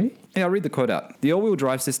 993? Yeah, I'll read the quote out. The all-wheel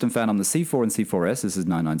drive system found on the C4 and C4S, this is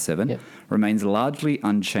 997, remains largely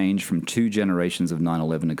unchanged from 2 generations of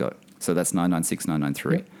 911 ago. So that's 996,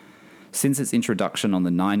 993. Yep. Since its introduction on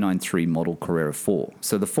the 993 model Carrera 4.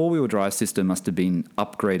 So the four-wheel drive system must have been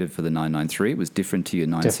upgraded for the 993. It was different to your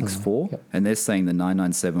 964. Yep. And they're saying the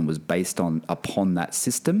 997 was based upon that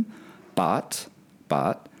system, but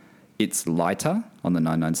it's lighter on the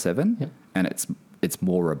 997 and it's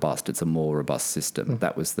more robust. It's a more robust system.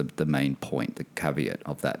 That was the main point, the caveat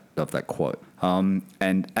of that quote.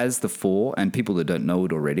 And as the 4, and people that don't know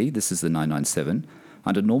it already, this is the 997.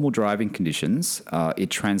 Under normal driving conditions, it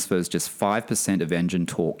transfers just 5% of engine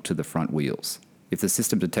torque to the front wheels. If the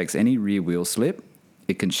system detects any rear wheel slip,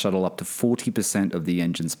 it can shuttle up to 40% of the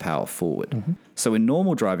engine's power forward. So in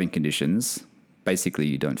normal driving conditions, basically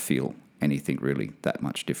you don't feel anything really that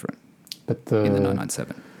much different in the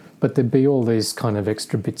 997. But there'd be all these kind of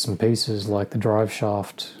extra bits and pieces like the drive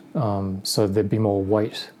shaft, so there'd be more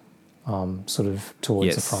weight sort of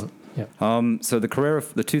towards the front. Yep. So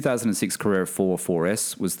the 2006 Carrera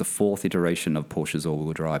 4S was the 4th iteration of Porsche's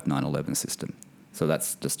all-wheel drive 911 system. So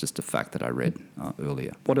that's just a fact that I read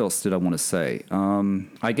earlier. What else did I want to say?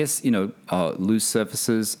 I guess, loose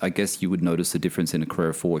surfaces, I guess you would notice a difference in a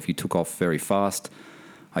Carrera 4 if you took off very fast.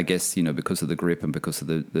 I guess, because of the grip and because of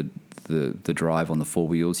the drive on the 4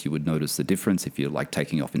 wheels, you would notice the difference. If you're like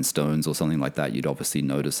taking off in stones or something like that, you'd obviously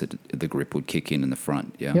notice that the grip would kick in the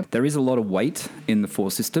front. Yeah. Yep. There is a lot of weight in the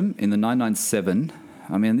 4 system. In the 997,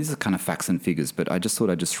 I mean, these are kind of facts and figures, but I just thought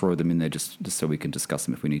I'd just throw them in there just so we can discuss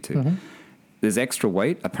them if we need to. There's extra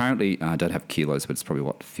weight. Apparently, I don't have kilos, but it's probably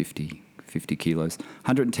 50 kilos.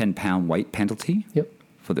 110-pound weight penalty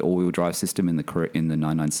for the all-wheel drive system in the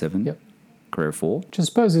 997. Yep. Carrera 4. Which I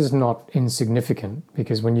suppose is not insignificant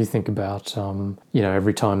because when you think about,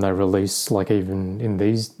 every time they release, like even in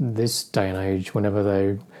this day and age, whenever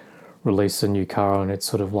they release a new car and it's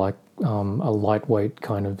sort of like a lightweight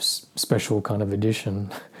kind of special kind of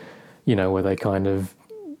edition, where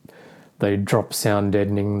they drop sound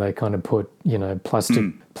deadening, they kind of put,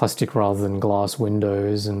 plastic rather than glass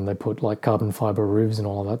windows, and they put like carbon fiber roofs and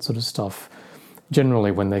all of that sort of stuff.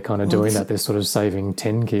 generally when they're kind of doing that, they're sort of saving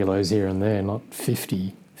 10 kilos here and there, not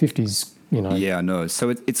 50. 50's, Yeah, I know. So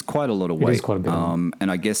it's quite a lot of weight. It is quite a bit.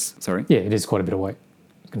 And I guess, sorry? Yeah, it is quite a bit of weight.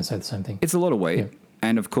 I was going to say the same thing. It's a lot of weight. Yeah.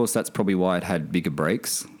 And of course, that's probably why it had bigger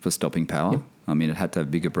brakes for stopping power. Yep. I mean, it had to have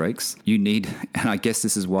bigger brakes. You need, and I guess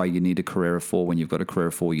this is why you need a Carrera 4. When you've got a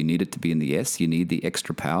Carrera 4, you need it to be in the S. You need the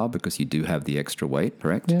extra power because you do have the extra weight,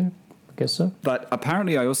 correct? Yeah, I guess so. But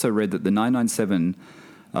apparently, I also read that the 997,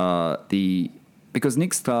 because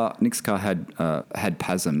Nick's car had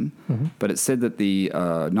PASM, but it said that the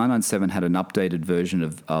 997 had an updated version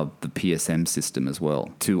of the PSM system as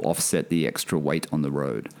well to offset the extra weight on the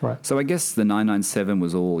road. Right. So I guess the 997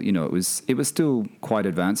 was all, it was still quite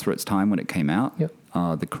advanced for its time when it came out. Yep.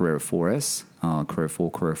 The Carrera 4S, Carrera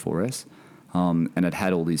 4, Carrera 4S. And it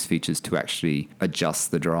had all these features to actually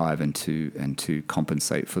adjust the drive and to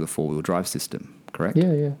compensate for the four-wheel drive system. Correct?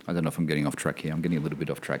 Yeah. I don't know if I'm getting off track here. I'm getting a little bit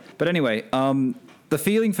off track. But anyway, the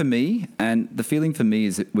feeling for me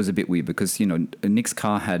is it was a bit weird because, Nick's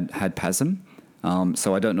car had PASM.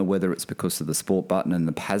 So I don't know whether it's because of the sport button and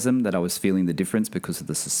the PASM that I was feeling the difference because of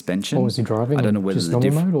the suspension. What was he driving? I don't know whether just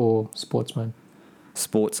normal mode or sports mode?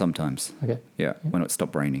 Sport sometimes. Okay. Yeah, when it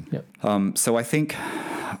stopped raining. Yep. So I think,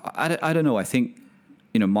 I don't know. I think,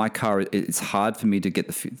 my car, it's hard for me to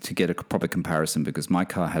get a proper comparison because my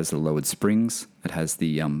car has the lowered springs. It has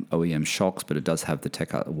the OEM shocks, but it does have the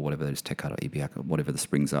Tecata, whatever that is, Tecata, EBAC, whatever the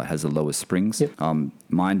springs are. It has the lower springs. Yep.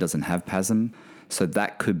 Mine doesn't have PASM. So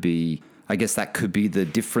that could be, I guess that could be the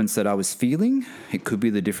difference that I was feeling. It could be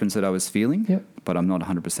the difference that I was feeling, Yep. but I'm not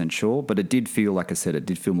 100% sure. But it did feel, like I said, it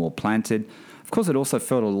did feel more planted. Of course, it also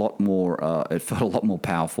felt a lot more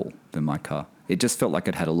powerful than my car. It just felt like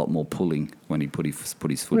it had a lot more pulling when he put his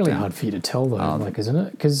foot really down. hard for you to tell though, isn't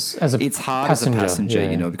it? Because it's hard passenger, as a passenger,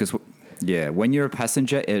 yeah. Because when you're a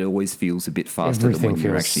passenger, it always feels a bit faster Everything than when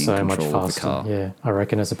you're feels actually so in much control faster. of the car. Yeah, I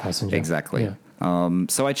reckon as a passenger. Exactly. Yeah.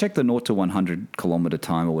 So I checked the 0 to 100 kilometer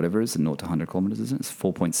time or whatever it is, the 0 to 100 kilometers, isn't it? It's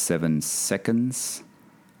 4.7 seconds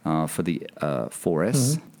for the 4S.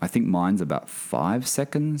 Mm-hmm. I think mine's about 5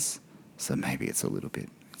 seconds, so maybe it's a little bit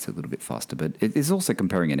faster. But it is also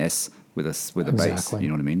comparing an S with a base. You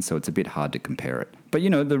know what I mean? So it's a bit hard to compare it. But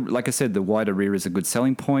like I said, the wider rear is a good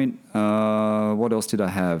selling point. What else did I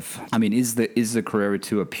have? I mean, is the Carrera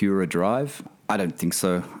 2 a purer drive? I don't think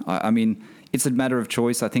so. I mean, it's a matter of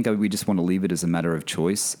choice. I think we just want to leave it as a matter of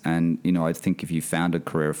choice. And, I think if you found a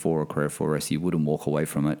Carrera 4 or Carrera 4S, you wouldn't walk away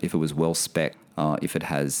from it. If it was well spec, if it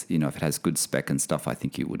has good spec and stuff, I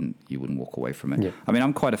think you wouldn't walk away from it. Yep. I mean,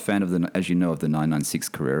 I'm quite a fan of the 996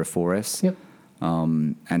 Carrera 4S. Yep.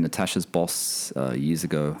 And Natasha's boss years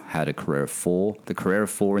ago had a Carrera 4. The Carrera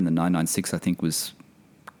 4 in the 996, I think,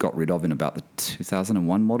 got rid of in about the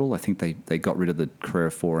 2001 model. I think they got rid of the Carrera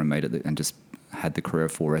 4 and made it and just had the Carrera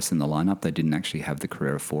 4S in the lineup. They didn't actually have the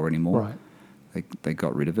Carrera 4 anymore. Right. They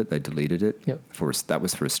got rid of it. They deleted it. Yep. That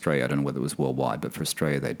was for Australia. I don't know whether it was worldwide, but for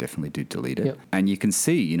Australia, they definitely do delete it. Yep. And you can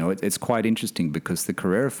see, it's quite interesting because the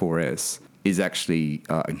Carrera 4S is actually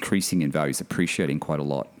increasing in value. It's appreciating quite a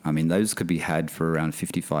lot. I mean, those could be had for around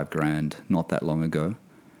 55 grand not that long ago.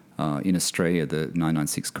 In Australia, the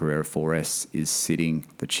 996 Carrera 4S is sitting,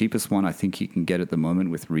 the cheapest one I think you can get at the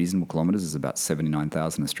moment with reasonable kilometres is about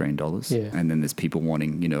 79,000 Australian dollars. Yeah. And then there's people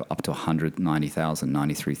wanting, up to 190,000,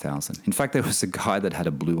 93,000. In fact, there was a guy that had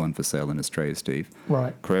a blue one for sale in Australia, Steve.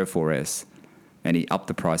 Right. Carrera 4S. And he upped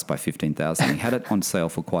the price by 15,000. He had it on sale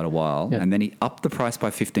for quite a while. Yeah. And then he upped the price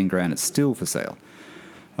by 15 grand. It's still for sale.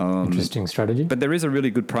 Interesting strategy. But there is a really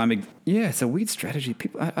good priming. Yeah, it's a weird strategy.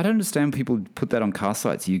 I don't understand people put that on car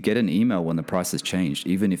sites. You get an email when the price has changed,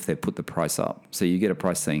 even if they put the price up. So you get a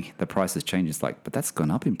price saying the price has changed. It's like, but that's gone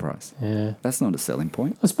up in price. Yeah. That's not a selling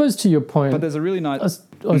point. I suppose to your point. But there's a really nice.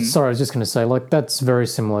 Sorry, I was just going to say, that's very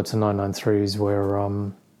similar to 993s, where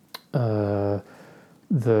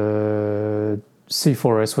the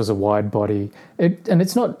C4S was a wide body.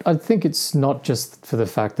 It's not. I think it's not just for the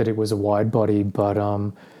fact that it was a wide body, but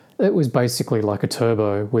it was basically like a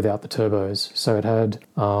turbo without the turbos. So it had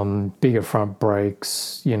bigger front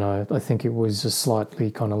brakes. I think it was a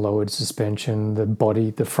slightly kind of lowered suspension.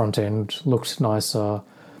 The front end looked nicer.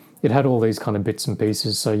 It had all these kind of bits and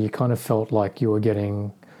pieces. So you kind of felt like you were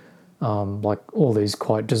getting all these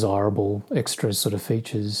quite desirable extra sort of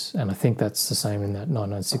features. And I think that's the same in that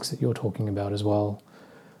 996 that you're talking about as well.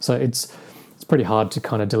 So it's pretty hard to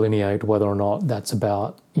kind of delineate whether or not that's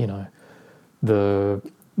about,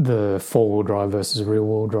 the four-wheel drive versus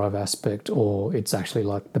rear-wheel drive aspect, or it's actually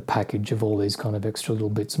like the package of all these kind of extra little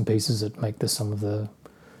bits and pieces that make the sum of the,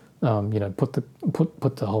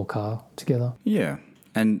 put the whole car together. Yeah.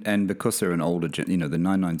 And because they're an older, the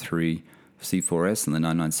 993 C4S and the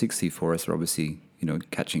 996 C4S are obviously,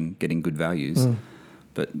 getting good values.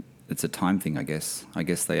 But it's a time thing, I guess. I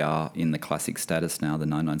guess they are in the classic status now. The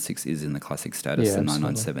 996 is in the classic status. Yeah, the absolutely.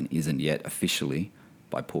 997 isn't yet officially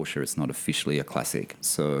by Porsche. It's not officially a classic.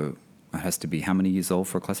 So it has to be how many years old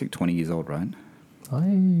for a classic? 20 years old, right?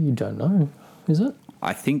 I don't know. Is it?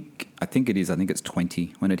 I think it is. I think it's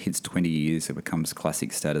 20. When it hits 20 years, it becomes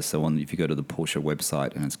classic status. So if you go to the Porsche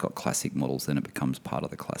website and it's got classic models, then it becomes part of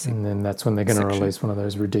the classic. And then that's when they're going to section. release one of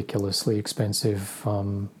those ridiculously expensive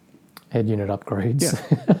head unit upgrades.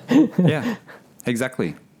 Yeah, yeah,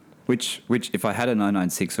 exactly. Which if I had a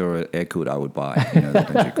 996 or an Aircool, I would buy.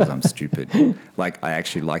 Because I'm stupid. Like, I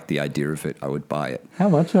actually like the idea of it. I would buy it. How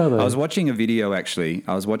much are they? I was watching a video, actually.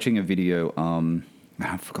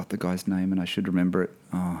 I forgot the guy's name, and I should remember it.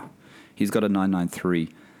 He's got a 993,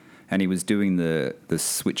 and he was doing the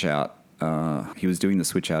switch out. He was doing the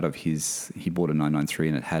switch out of his. He bought a 993,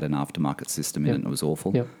 and it had an aftermarket system in it, and it was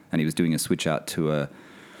awful. Yep. And he was doing a switch out to a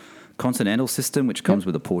Continental system, which comes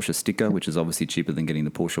with a Porsche sticker, which is obviously cheaper than getting the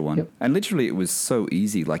Porsche one. Yep. And literally, it was so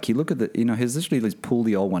easy. Like, you look at he's literally just pull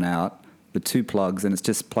the old one out, the two plugs, and it's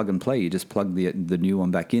just plug and play. You just plug the new one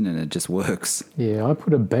back in, and it just works. Yeah, I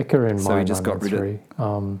put a Becker in So my he just got rid of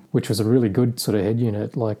 993, which was a really good sort of head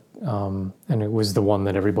unit, and it was the one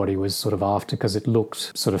that everybody was sort of after because it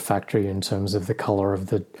looked sort of factory in terms of the colour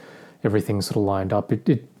of everything sort of lined up.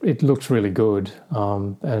 It looked really good,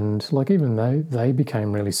 and even they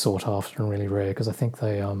became really sought after and really rare because I think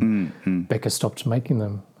they Becker stopped making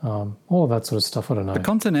them. All of that sort of stuff. I don't know. The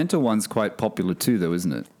Continental one's quite popular too, though,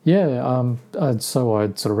 isn't it? Yeah, so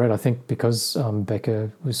I'd sort of read, I think, because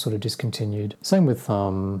Becker was sort of discontinued. Same with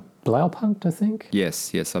Blaupunkt, I think.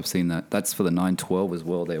 Yes, I've seen that. That's for the 912 as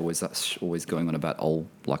well. That's always going on about old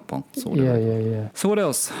Blaupunkt or whatever. Yeah. So what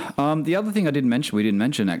else? The other thing we didn't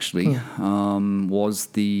mention actually, was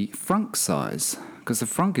the frunk size. Because the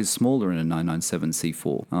frunk is smaller in a 997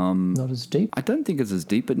 C4. Not as deep. I don't think it's as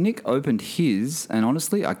deep, but Nick opened his, and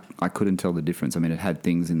honestly, I couldn't tell the difference. I mean, it had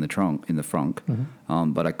things in the frunk,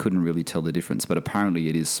 but I couldn't really tell the difference. But apparently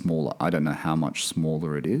it is smaller. I don't know how much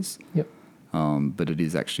smaller it is. Yep. But it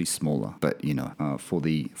is actually smaller. But, for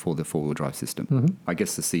the four-wheel drive system. I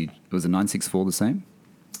guess was the 964 the same?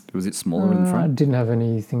 Was it smaller in the I front? didn't have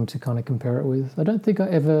anything to kind of compare it with. I don't think I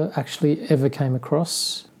ever came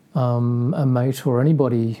across a mate or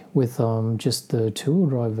anybody with just the two-wheel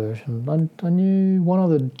drive version. I knew one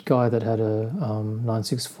other guy that had a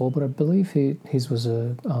 964, but I believe his was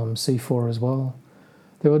a C4 as well.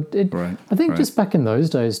 I think just back in those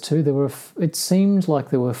days too, it seemed like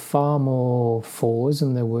there were far more fours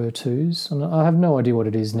than there were twos, and I have no idea what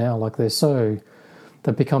it is now. Like they've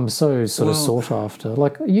become so sort of sought after.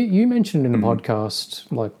 Like you mentioned in the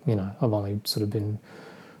podcast, like I've only sort of been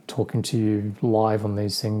talking to you live on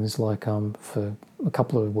these things for a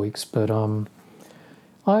couple of weeks, but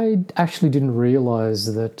I actually didn't realise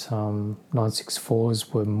that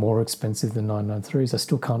 964s were more expensive than 993s. I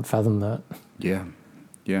still can't fathom that. Yeah.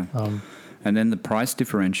 And then the price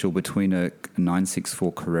differential between a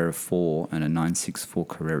 964 Carrera 4 and a 964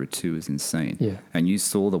 Carrera 2 is insane. Yeah. And you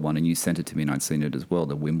saw the one, and you sent it to me, and I'd seen it as well,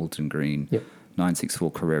 the Wimbledon Green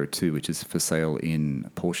 964 Carrera 2, which is for sale in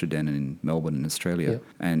Porsche Den in Melbourne in Australia. Yep.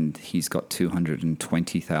 And he's got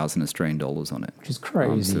 220,000 Australian dollars on it. Which is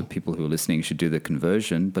crazy. So people who are listening should do the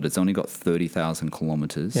conversion, but it's only got 30,000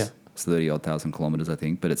 kilometres. Yeah. It's 30-odd thousand kilometres, I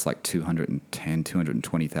think, but it's like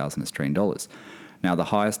 220,000 Australian dollars. Now, the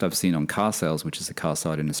highest I've seen on car sales, which is a car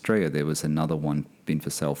site in Australia, there was another one been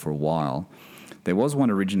for sale for a while. There was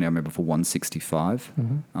one originally, I remember, for 165,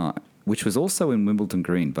 which was also in Wimbledon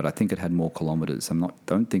Green, but I think it had more kilometres.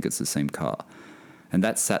 Don't think it's the same car. And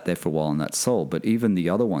that sat there for a while and that sold. But even the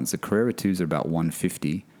other ones, the Carrera 2s are about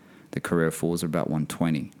 150, the Carrera 4s are about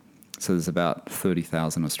 120. So there's about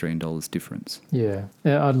 30,000 Australian dollars difference. Yeah.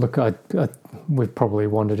 We've probably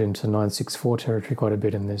wandered into 964 territory quite a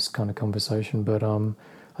bit in this kind of conversation, but I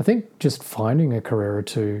think just finding a Carrera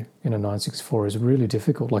 2 in a 964 is really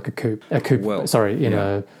difficult, like a coupe. A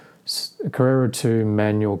Carrera 2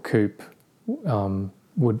 manual coupe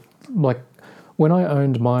would, like, when I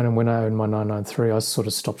owned mine and when I owned my 993, I sort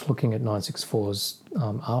of stopped looking at 964s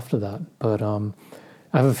after that. But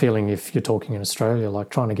I have a feeling if you're talking in Australia, like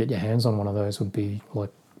trying to get your hands on one of those would be like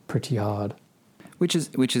pretty hard. Which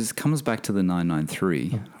comes back to the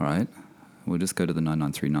 993, right? We'll just go to the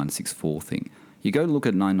 993, 964 thing. You go look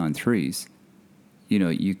at 993s,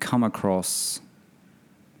 you come across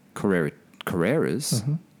Carreras,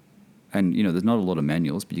 and there's not a lot of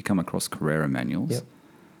manuals, but you come across Carrera manuals. Yep.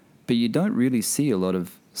 But you don't really see a lot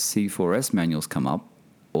of C4S manuals come up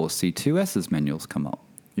or C2S's manuals come up.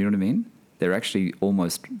 You know what I mean?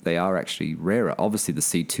 they are actually rarer. Obviously the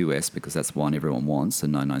C2S, because that's one everyone wants, the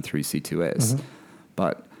 993 C2S.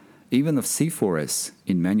 But even the C4S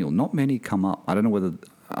in manual, not many come up. I don't know whether,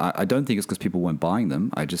 I don't think it's because people weren't buying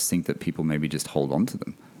them. I just think that people maybe just hold on to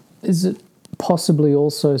them. Is it possibly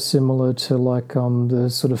also similar to like the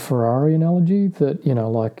sort of Ferrari analogy that, you know,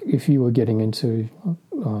 like if you were getting into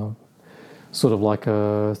sort of like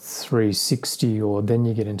a 360 or then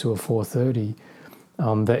you get into a 430,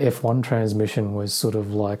 the F1 transmission was sort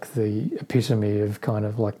of like the epitome of kind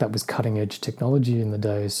of like that was cutting edge technology in the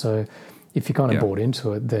day. So if you kind of bought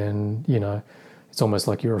into it, then, you know, it's almost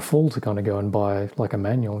like you're a fool to kind of go and buy like a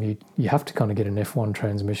manual. You have to kind of get an F1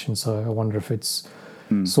 transmission. So I wonder if it's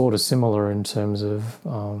sort of similar in terms of, I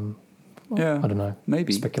don't know,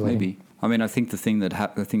 speculating. Maybe. I mean, I think the thing with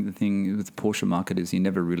the Porsche market is you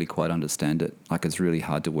never really quite understand it. Like it's really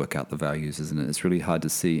hard to work out the values, isn't it? It's really hard to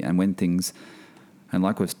see. And when things, and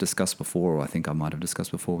like we've discussed before, or I think I might have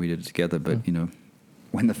discussed before we did it together, but you know,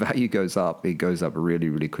 when the value goes up, it goes up really,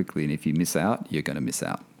 really quickly. And if you miss out, you're going to miss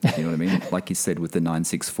out. You know what I mean? Like you said with the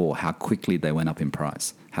 964, how quickly they went up in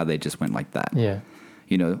price, how they just went like that. Yeah.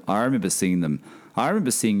 You know, I remember seeing them. I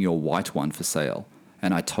remember seeing your white one for sale.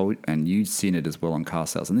 And you'd seen it as well on car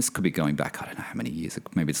sales. And this could be going back, I don't know how many years.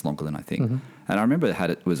 Maybe it's longer than I think. And I remember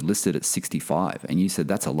it was listed at 65. And you said,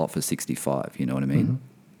 that's a lot for 65. You know what I mean?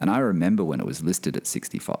 And I remember when it was listed at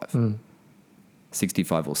 65.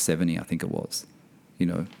 65 or 70, I think it was. You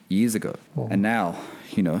know, years ago. Well, and now,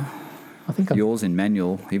 you know, I think yours in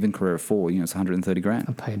manual, even Carrera 4, you know, it's 130 grand.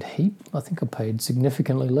 I think I paid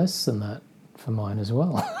significantly less than that for mine as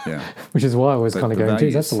well. Yeah. Which is why I was kind of going,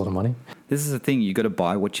 geez, that's a lot of money. This is the thing. You got to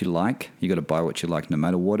buy what you like. You got to buy what you like no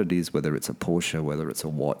matter what it is, whether it's a Porsche, whether it's a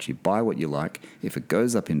watch. You buy what you like. If it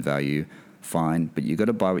goes up in value, fine. But you got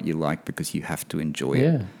to buy what you like because you have to enjoy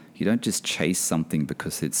it. You don't just chase something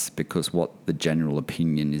because what the general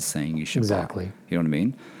opinion is saying you should buy. You know what I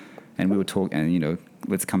mean? And we were talking, and you know,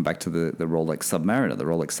 let's come back to the Rolex Submariner. The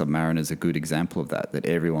Rolex Submariner is a good example of that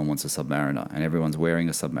everyone wants a Submariner and everyone's wearing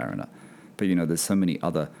a Submariner. But you know, there's so many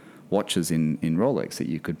other watches in Rolex that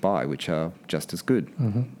you could buy which are just as good.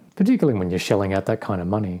 Particularly when you're shelling out that kind of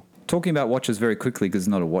money. Talking about watches very quickly, because it's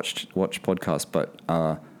not a watch podcast, but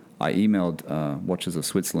I emailed Watches of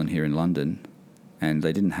Switzerland here in London. And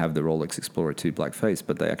they didn't have the Rolex Explorer 2 Black Face,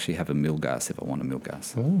 but they actually have a Milgas if I want a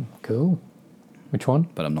Milgas. Oh, cool. Which one?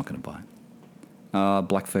 But I'm not going to buy it.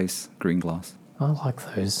 Black Face, green glass. I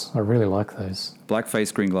like those. I really like those. Black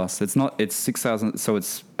Face, green glass. It's 6,000, so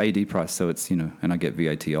it's AD price, so it's, you know, and I get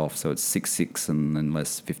VAT off, so it's 6,600 and then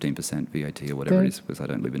less 15% VAT or whatever it is, because I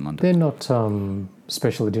don't live in London. They're not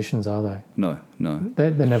special editions, are they? No.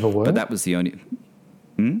 They never were? But that was the only...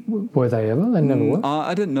 Were they ever? They never were?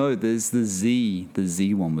 I don't know. There's the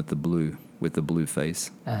Z one with the blue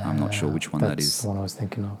face. I'm not sure which one that is. That's the one I was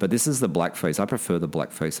thinking of. But this is the black face. I prefer the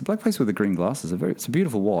black face. The black face with the green glasses. It's a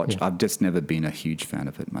beautiful watch. Yeah. I've just never been a huge fan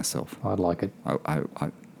of it myself. I'd like it. I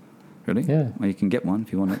really? Yeah. Well, you can get one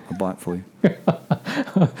if you want it. I'll buy it for you.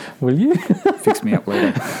 Will you? Fix me up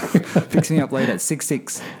later. Fix me up later.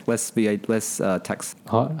 6,600 less V8, less tax.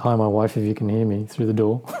 Hi, my wife, if you can hear me through the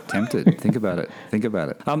door. Tempted. Think about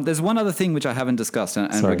it. There's one other thing which I haven't discussed,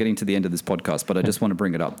 and we're getting to the end of this podcast, but I just want to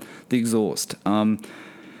bring it up. The exhaust. Now,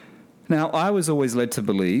 I was always led to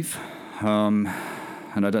believe, and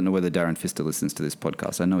I don't know whether Darren Pfister listens to this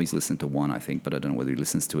podcast. I know he's listened to one, I think, but I don't know whether he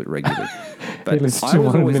listens to it regularly. But he listened to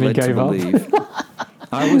one and then he gave up.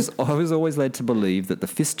 I was always led to believe that the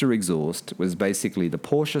Pfister exhaust was basically the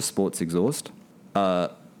Porsche sports exhaust,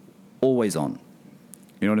 always on.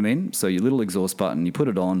 You know what I mean? So your little exhaust button, you put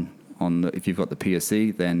it on if you've got the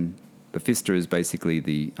PSE, then the Pfister is basically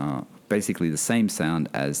the same sound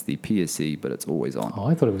as the PSE, but it's always on. Oh,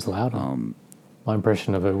 I thought it was louder. My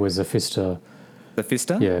impression of it was a Pfister. The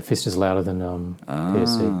Pfister? Yeah, Pfister's louder than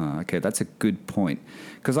PSE. Okay, that's a good point.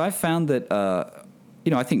 Because I found that,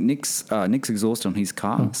 I think Nick's exhaust on his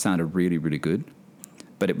car sounded really, really good,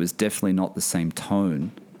 but it was definitely not the same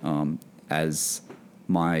tone as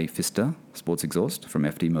my Pfister sports exhaust from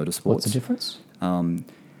FD Motorsports. What's the difference?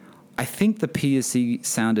 I think the PSE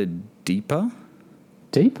sounded deeper.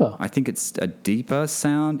 Deeper? I think it's a deeper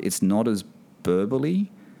sound. It's not as burbly.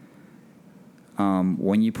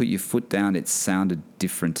 When you put your foot down, it sounded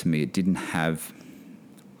different to me. It didn't have...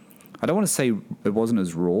 I don't want to say it wasn't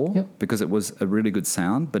as raw, because it was a really good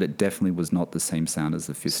sound, but it definitely was not the same sound as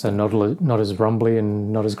the Pfister. So not as rumbly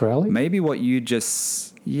and not as growly? Maybe what you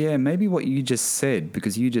just said,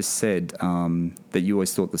 because you just said that you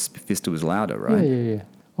always thought the Pfister was louder, right? Yeah.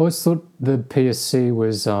 I always thought the PSC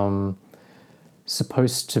was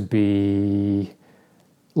supposed to be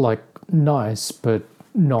like nice, but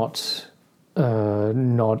not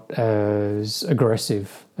not as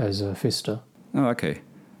aggressive as a Fister. Oh, okay.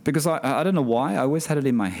 Because I don't know why. I always had it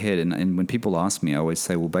in my head, and when people ask me, I always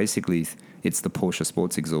say, well, basically, it's the Porsche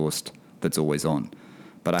Sports exhaust that's always on.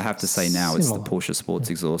 But I have to say now it's the Porsche Sports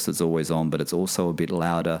exhaust that's always on, but it's also a bit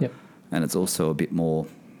louder, and it's also a bit more...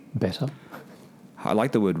 Better. I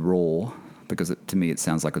like the word raw, because to me it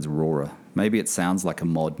sounds like it's rawer. Maybe it sounds like a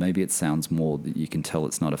mod. Maybe it sounds more that you can tell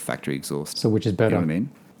it's not a factory exhaust. So which is better? You know what I mean?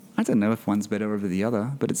 I don't know if one's better over the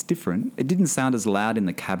other, but it's different. It didn't sound as loud in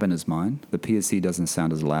the cabin as mine. The PSC doesn't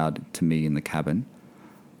sound as loud to me in the cabin.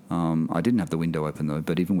 I didn't have the window open though,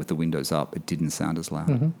 but even with the windows up, it didn't sound as loud.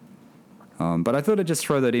 Mm-hmm. But I thought I'd just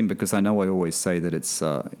throw that in because I know I always say that it's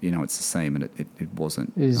it's the same, and it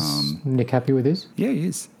wasn't. Is Nick happy with his? Yeah, he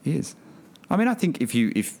is. He is. I mean, I think if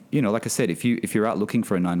like I said, if you're out looking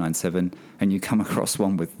for a 997 and you come across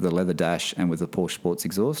one with the leather dash and with the Porsche Sports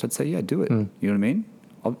exhaust, I'd say, yeah, do it. You know what I mean?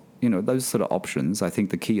 Those sort of options. I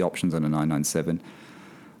think the key options on a 997.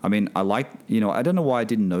 I mean, I don't know why I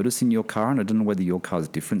didn't notice in your car, and I don't know whether your car is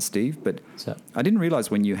different, Steve, but I didn't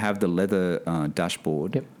realize when you have the leather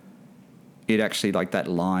dashboard, it actually, like that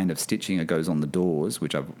line of stitching, it goes on the doors,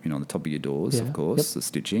 which on the top of your doors, of course, the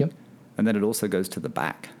stitching, and then it also goes to the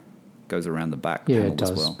back, goes around the back panel it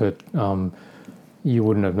does, as well. But you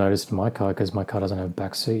wouldn't have noticed in my car because my car doesn't have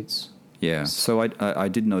back seats. Yeah, so I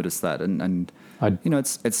did notice that, and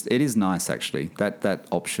it is nice actually, that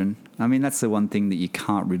option. I mean, that's the one thing that you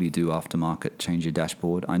can't really do aftermarket, change your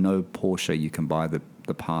dashboard. I know Porsche, you can buy the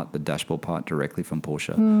dashboard part directly from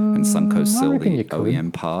Porsche, and Suncoast sell the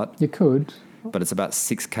OEM part. You could, but it's about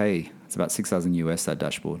 $6,000. It's about $6,000 US, that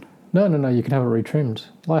dashboard. No, you can have it retrimmed.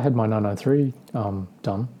 Well, I had my 993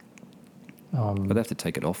 done. But they have to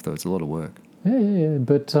take it off though. It's a lot of work. Yeah.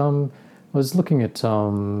 But I was looking at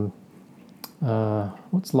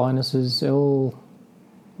what's Linus's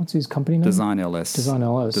what's his company name? Design LS.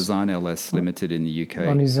 Design LS Limited in the UK.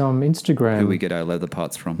 On his Instagram. Who we get our leather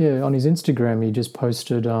parts from. Yeah, on his Instagram he just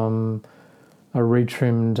posted a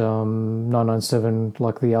retrimmed 997,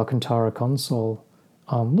 like the Alcantara console.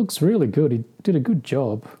 Looks really good. He did a good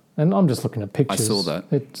job. And I'm just looking at pictures. I saw that.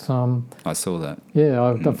 I saw that.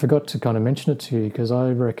 Yeah, I forgot to kind of mention it to you because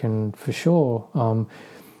I reckon for sure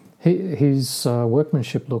his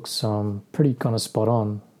workmanship looks pretty kind of spot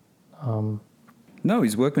on. No,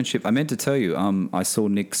 his workmanship. I meant to tell you, I saw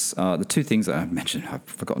Nick's, the two things I mentioned, I've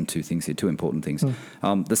forgotten two things here, two important things.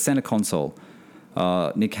 The center console,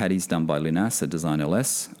 Nick had his done by Linas at Design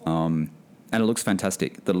LS, and it looks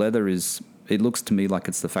fantastic. The leather it looks to me like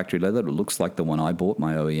it's the factory leather. It looks like the one I bought,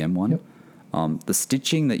 my OEM one. The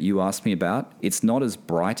stitching that you asked me about, it's not as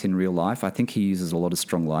bright in real life. I think he uses a lot of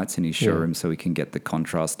strong lights in his showroom so he can get the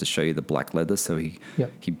contrast to show you the black leather, so he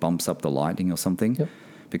bumps up the lighting or something.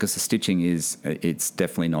 Because the stitching it's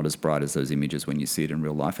definitely not as bright as those images when you see it in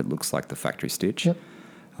real life. It looks like the factory stitch.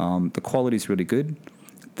 The quality is really good.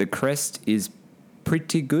 The crest is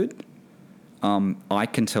pretty good. I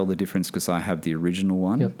can tell the difference because I have the original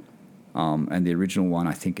one. And the original one,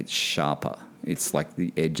 I think it's sharper. It's like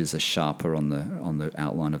the edges are sharper on the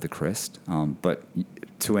outline of the crest. But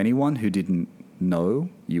to anyone who didn't know,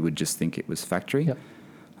 you would just think it was factory.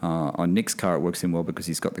 On Nick's car, it works in well because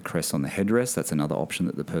he's got the crest on the headrest. That's another option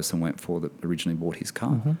that the person went for that originally bought his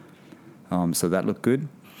car. So that looked good.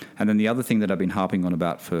 And then the other thing that I've been harping on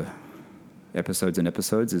about for episodes and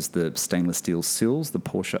episodes is the stainless steel sills, the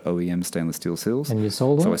Porsche OEM stainless steel sills. And you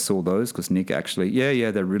sold them? So I saw those because Nick actually,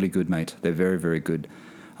 they're really good, mate. They're very, very good.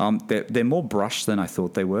 They're more brushed than I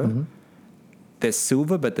thought they were. They're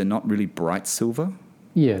silver, but they're not really bright silver.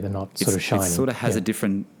 Yeah, they're not sort of shiny. It sort of has a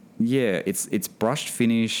different... Yeah, it's brushed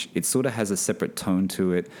finish. It sort of has a separate tone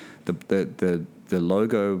to it. The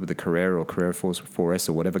logo, the Carrera or Carrera 4S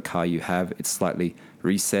or whatever car you have, it's slightly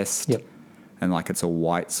recessed. And like it's a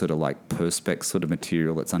white sort of like perspex sort of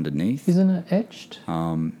material that's underneath. Isn't it etched?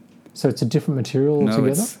 So it's a different material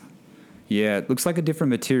altogether? It looks like a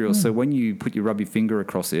different material. So when you rub your finger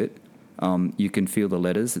across it, you can feel the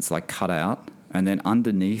letters. It's like cut out. And then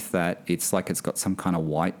underneath that, it's like it's got some kind of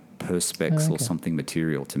white perspex or something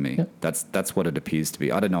material to me. That's what it appears to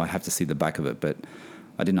be. I don't know. I have to see the back of it, but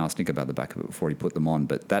I didn't ask Nick about the back of it before he put them on.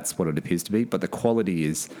 But that's what it appears to be. But the quality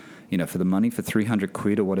is, for the money, for 300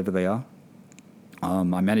 quid or whatever they are, I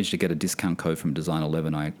managed to get a discount code from Design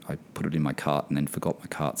 11. I put it in my cart and then forgot my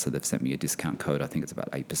cart, so they've sent me a discount code. I think it's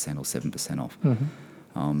about 8% or 7%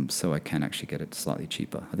 off. So I can actually get it slightly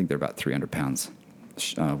cheaper. I think they're about £300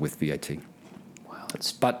 with VAT. Wow,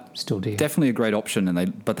 that's still dear. Definitely a great option,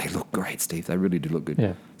 but they look great, Steve. They really do look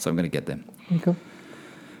good. So I'm going to get them. Cool.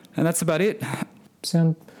 And that's about it.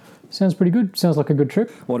 Sound Sounds pretty good. Sounds like a good trip.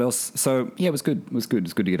 What else? So, yeah, it was good. It was good.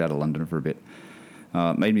 It's good to get out of London for a bit.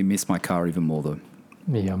 Made me miss my car even more, though.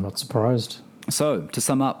 Yeah, I'm not surprised. So, to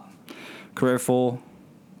sum up, Carrera 4,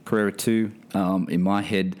 Carrera 2. In my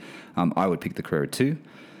head, I would pick the Carrera 2.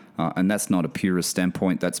 And that's not a purist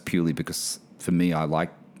standpoint. That's purely because, for me, I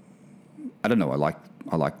like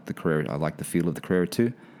the Carrera. I like the feel of the Carrera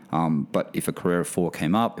 2. But if a Carrera 4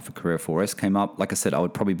 came up, if a Carrera 4S came up, like I said, I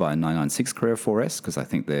would probably buy a 996 Carrera 4S because I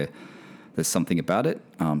think there's something about it.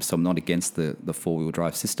 So I'm not against the four-wheel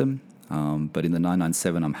drive system. But in the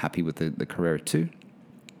 997, I'm happy with the Carrera 2.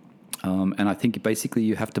 And I think basically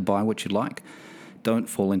you have to buy what you like. Don't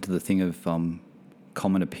fall into the thing of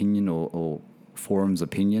common opinion or forums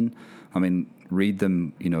opinion. I mean, read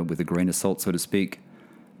them, with a grain of salt, so to speak,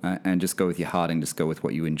 and just go with your heart and just go with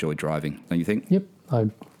what you enjoy driving. Don't you think? Yep, I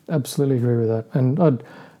absolutely agree with that. And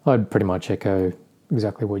I'd pretty much echo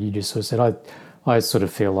exactly what you just sort of said. I sort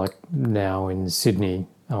of feel like now in Sydney,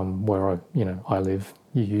 where I live,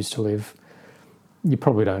 you used to live, you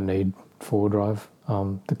probably don't need four-wheel drive.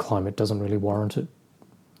 The climate doesn't really warrant it,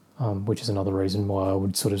 which is another reason why I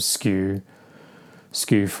would sort of skew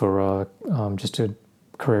for just a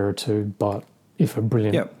Carrera 2. But if a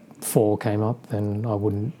brilliant 4 came up, then I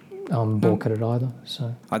wouldn't balk at it either.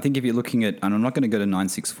 So I think if you're looking at, and I'm not going to go to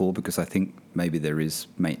 964 because I think maybe there is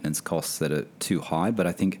maintenance costs that are too high, but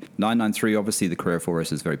I think 993, obviously the Carrera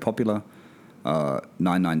 4S is very popular.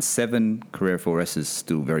 997 Carrera 4S is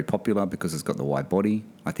still very popular because it's got the wide body.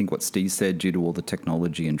 I think what Steve said, due to all the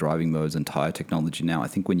technology and driving modes and tire technology now, I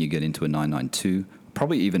think when you get into a 992,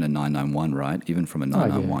 probably even a 991, right? Even from a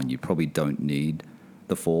 991, you probably don't need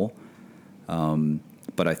the 4.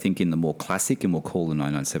 But I think in the more classic, and we'll call the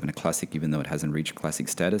 997 a classic, even though it hasn't reached classic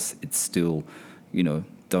status, it's still,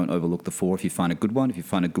 don't overlook the 4 if you find a good one. If you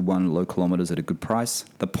find a good one, low kilometers at a good price.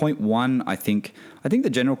 The 0.1, I think the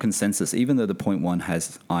general consensus, even though the 0.1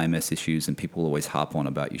 has IMS issues and people always harp on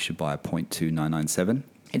about you should buy a 0.2 997,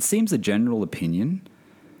 it seems the general opinion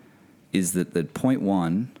is that the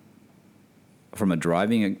 0.1, from a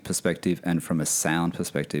driving perspective and from a sound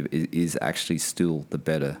perspective, is actually still the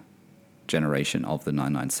better generation of the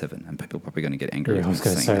 997, and people are probably going to get angry. Yeah, I was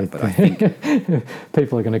going to say, that, but I think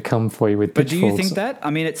people are going to come for you with pitchforks. But do you think that?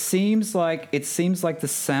 I mean, it seems like the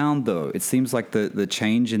sound, though. It seems like the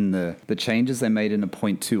change in the changes they made in a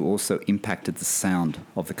 0.2 also impacted the sound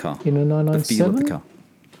of the car. In a 997? The feel of the car.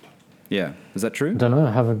 Yeah, is that true? I don't know.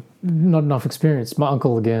 I haven't not enough experience. My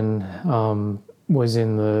uncle again was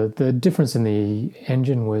in the difference in the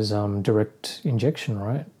engine was direct injection,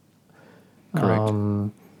 right?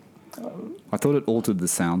 Correct. I thought it altered the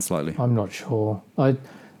sound slightly. I'm not sure. I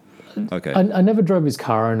never drove his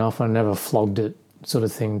car enough. I never flogged it, sort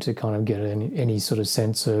of thing, to kind of get any sort of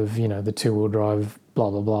sense of the two-wheel drive, blah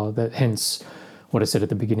blah blah. That hence what I said at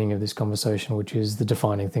the beginning of this conversation, which is the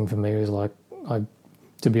defining thing for me is like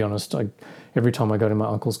to be honest, every time I go to my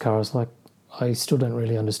uncle's car, I was like, I still don't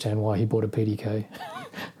really understand why he bought a PDK.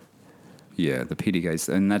 Yeah, the PDKs,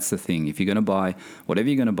 and that's the thing. If you're going to buy whatever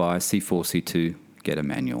you're going to buy, C4, C2, get a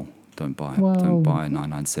manual. Don't buy a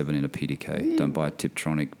 997 in a PDK. Don't buy a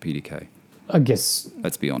Tiptronic PDK. I guess.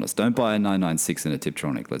 Let's be honest. Don't buy a 996 in a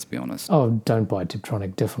Tiptronic. Let's be honest. Oh, don't buy a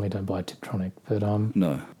Tiptronic. Definitely don't buy a Tiptronic. But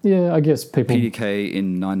no. Yeah, I guess people. PDK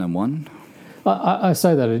in 991. I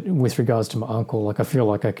say that with regards to my uncle. Like, I feel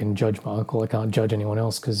like I can judge my uncle. I can't judge anyone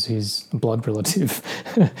else because he's a blood relative.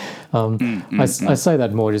 I say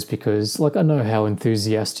that more just because, like, I know how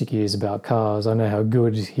enthusiastic he is about cars. I know how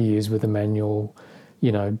good he is with a manual,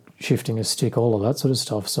 shifting a stick, all of that sort of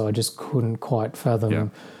stuff. So I just couldn't quite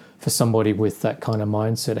fathom for somebody with that kind of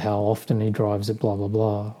mindset how often he drives it, blah, blah,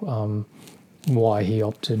 blah, why he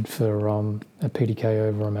opted for a PDK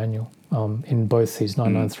over a manual in both his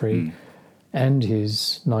 993 and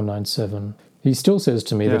his 997. He still says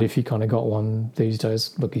to me that if he kind of got one these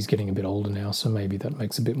days, look, he's getting a bit older now, so maybe that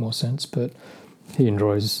makes a bit more sense, but he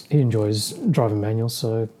enjoys driving manuals,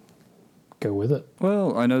 so go with it.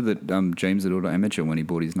 Well, I know that James at Auto Amateur, when he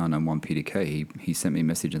bought his 991 PDK, he sent me a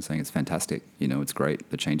message and saying it's fantastic. It's great.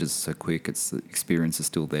 The changes are so quick. The experience is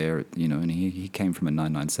still there. And he came from a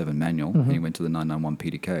 997 manual and he went to the 991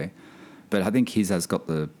 PDK. But I think his has got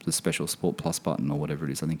the special Sport Plus button or whatever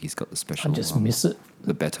it is. I think he's got the special. I just miss it.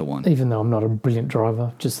 The better one. Even though I'm not a brilliant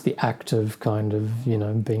driver, just the act of kind of,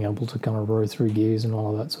 being able to kind of row through gears and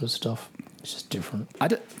all of that sort of stuff. It's just different.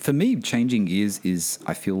 For me, changing gears is,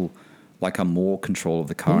 I feel like I'm more control of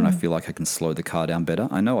the car and I feel like I can slow the car down better.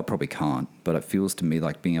 I know I probably can't, but it feels to me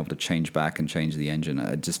like being able to change back and change the engine,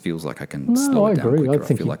 it just feels like I can slow it down quicker. I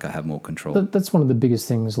feel like I have more control. That's one of the biggest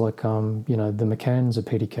things, like, the McCann's a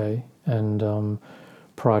PDK, and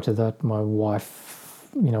prior to that, my wife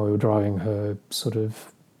we were driving her sort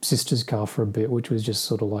of sister's car for a bit, which was just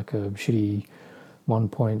sort of like a shitty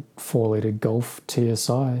 1.4 litre Golf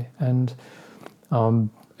TSI, and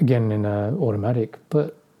again in a automatic,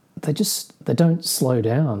 but they don't slow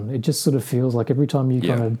down. It just sort of feels like every time you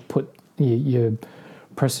kind of put you're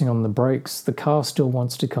pressing on the brakes, the car still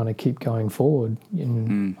wants to kind of keep going forward,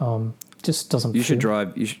 and just doesn't. You should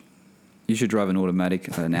drive an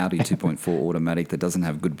automatic, an Audi 2.4 automatic that doesn't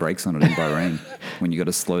have good brakes on it in Bahrain. When you got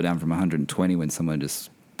to slow down from 120 when someone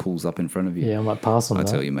just pulls up in front of you. Yeah, I might pass on that.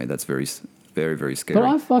 I tell you, mate, that's very, very, very scary.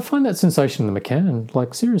 But I find that sensation in the Macan,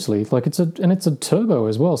 like seriously, like it's a turbo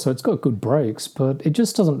as well, so it's got good brakes, but it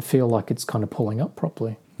just doesn't feel like it's kind of pulling up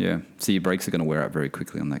properly. Yeah, so your brakes are going to wear out very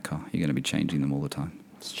quickly on that car. You're going to be changing them all the time.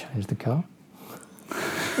 Let's change the car.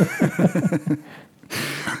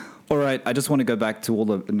 All right, I just want to go back to all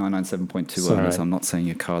the 997.2 owners. I'm not saying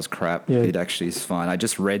your car's crap. Yeah. It actually is fine. I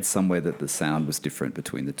just read somewhere that the sound was different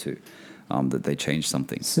between the two, that they changed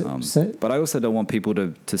something. But I also don't want people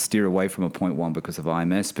to steer away from a 0.1 because of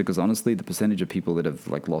IMS, because honestly, the percentage of people that have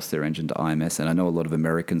like lost their engine to IMS, and I know a lot of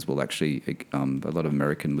Americans will actually, a lot of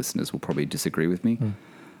American listeners will probably disagree with me.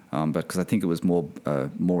 But because I think it was more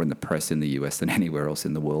in the press in the US than anywhere else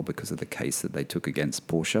in the world because of the case that they took against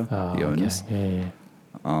Porsche, the owners. Yeah.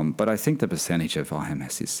 But I think the percentage of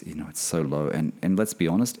IMS is, it's so low. And let's be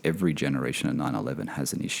honest, every generation of 911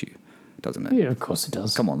 has an issue, doesn't it? Yeah, of course it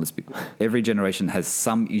does. Come on, every generation has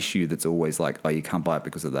some issue that's always like, oh, you can't buy it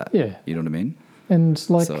because of that. Yeah. You know what I mean? And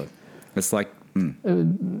like... So it's like...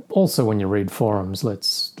 also, when you read forums,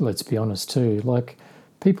 let's be honest too, like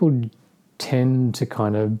people tend to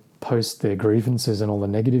kind of post their grievances and all the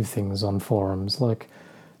negative things on forums. Like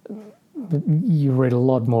you read a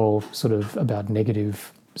lot more sort of about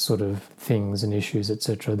negative sort of things and issues,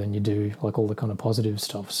 etc., than you do like all the kind of positive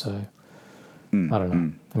stuff. So I don't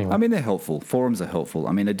know. Anyway, I mean, they're helpful. Forums are helpful.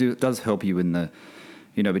 I mean, it does help you in the,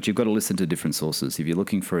 but you've got to listen to different sources. If you're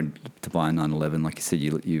looking to buy a 911, like you said,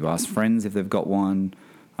 you ask friends if they've got one,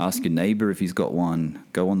 ask your neighbor if he's got one,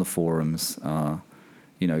 go on the forums,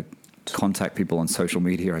 contact people on social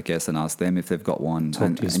media, I guess, and ask them if they've got one.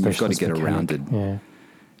 And you've got to get a rounded.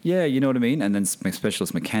 Yeah, you know what I mean? And then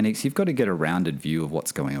specialist mechanics, you've got to get a rounded view of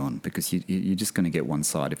what's going on, because you're just going to get one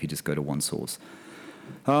side if you just go to one source.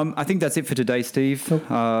 I think that's it for today, Steve.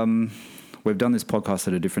 Cool. We've done this podcast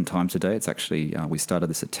at a different time today. It's actually, we started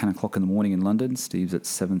this at 10 o'clock in the morning in London. Steve's at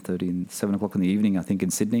 7:30 and 7 o'clock in the evening, I think, in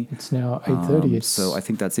Sydney. It's now 8:30. So I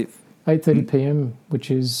think that's it. 8:30 p.m., which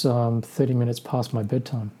is 30 minutes past my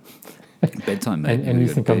bedtime. Bedtime, mate. And you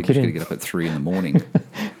think I'm kidding. You've got to get up at 3 in the morning.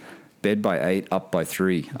 Bed by 8, up by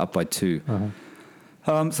 3, up by 2.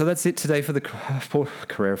 Uh-huh. So that's it today for the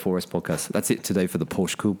Carrera 4S podcast. That's it today for the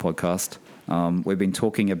Porsche Cool podcast. We've been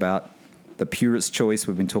talking about the purest choice.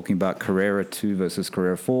 We've been talking about Carrera 2 versus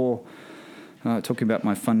Carrera 4. Talking about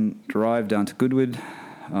my fun drive down to Goodwood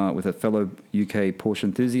with a fellow UK Porsche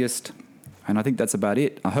enthusiast. And I think that's about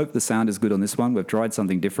it. I hope the sound is good on this one. We've tried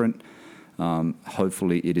something different.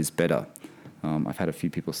 Hopefully it is better. I've had a few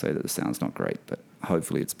people say that the sound's not great, but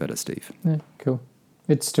hopefully it's better, Steve. Yeah, cool.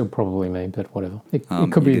 It's still probably me, but whatever. It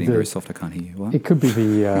could be very soft. I can't hear you. What? It could be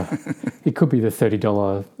the it could be the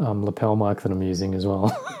 $30 lapel mic that I'm using as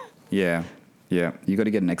well. Yeah. You got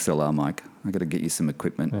to get an XLR mic. I got to get you some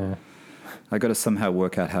equipment. Yeah. I got to somehow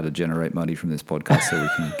work out how to generate money from this podcast so we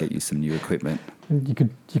can get you some new equipment. You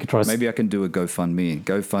could try. Maybe I can do a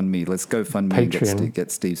GoFundMe. Let's GoFundMe and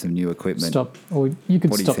get Steve some new equipment. You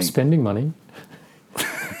could stop spending money.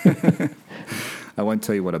 I won't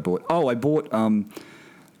tell you what I bought. Oh, I bought. No,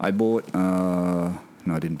 I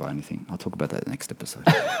didn't buy anything. I'll talk about that next episode.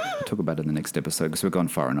 I'll talk about it in the next episode because we've gone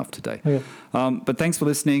far enough today. Okay. But thanks for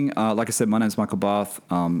listening. Like I said, my name's Michael Barth.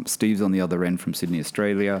 Steve's on the other end from Sydney,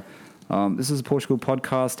 Australia. This is a Porsche Cool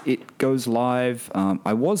podcast. It goes live.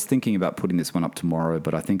 I was thinking about putting this one up tomorrow,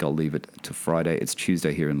 but I think I'll leave it to Friday. It's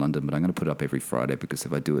Tuesday here in London, but I'm going to put it up every Friday because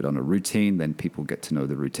if I do it on a routine, then people get to know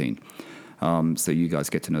the routine. So you guys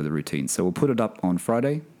get to know the routine. So we'll put it up on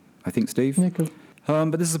Friday, I think, Steve. Yeah, cool.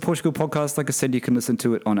 But this is a Porsche Cool podcast. Like I said, you can listen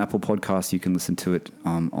to it on Apple Podcasts. You can listen to it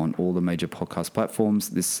on all the major podcast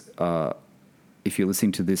platforms. If you're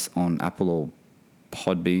listening to this on Apple or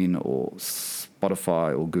Podbean or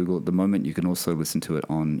Spotify or Google at the moment, you can also listen to it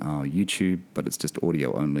on YouTube, but it's just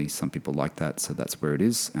audio only. Some people like that, so that's where it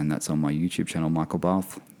is, and that's on my YouTube channel, Michael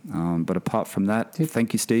Barth. But apart from that,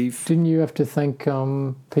 thank you, Steve. Didn't you have to thank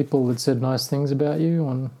people that said nice things about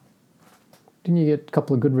you? Didn't you get a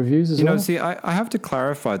couple of good reviews as well? See, I have to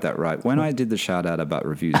clarify that, right? When I did the shout-out about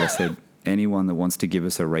reviews, I said anyone that wants to give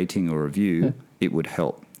us a rating or review, it would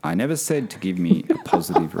help. I never said to give me a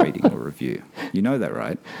positive rating or review. You know that,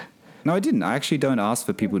 right? No, I didn't. I actually don't ask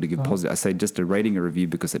for people to give positive. I say just a rating or review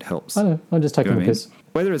because it helps. I know. I'm just taking You know the what I mean?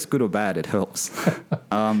 piss. Whether it's good or bad, it helps.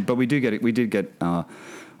 But we did get.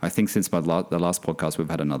 I think since the last podcast, we've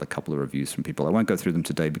had another couple of reviews from people. I won't go through them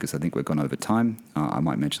today because I think we've gone over time. I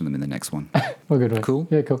might mention them in the next one. Well, good, mate. Cool.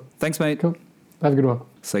 Yeah, cool. Thanks, mate. Cool. Have a good one.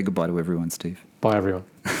 Say goodbye to everyone, Steve. Bye, everyone.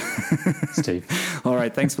 Steve. All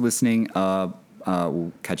right. Thanks for listening.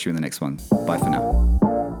 We'll catch you in the next one. Bye for now.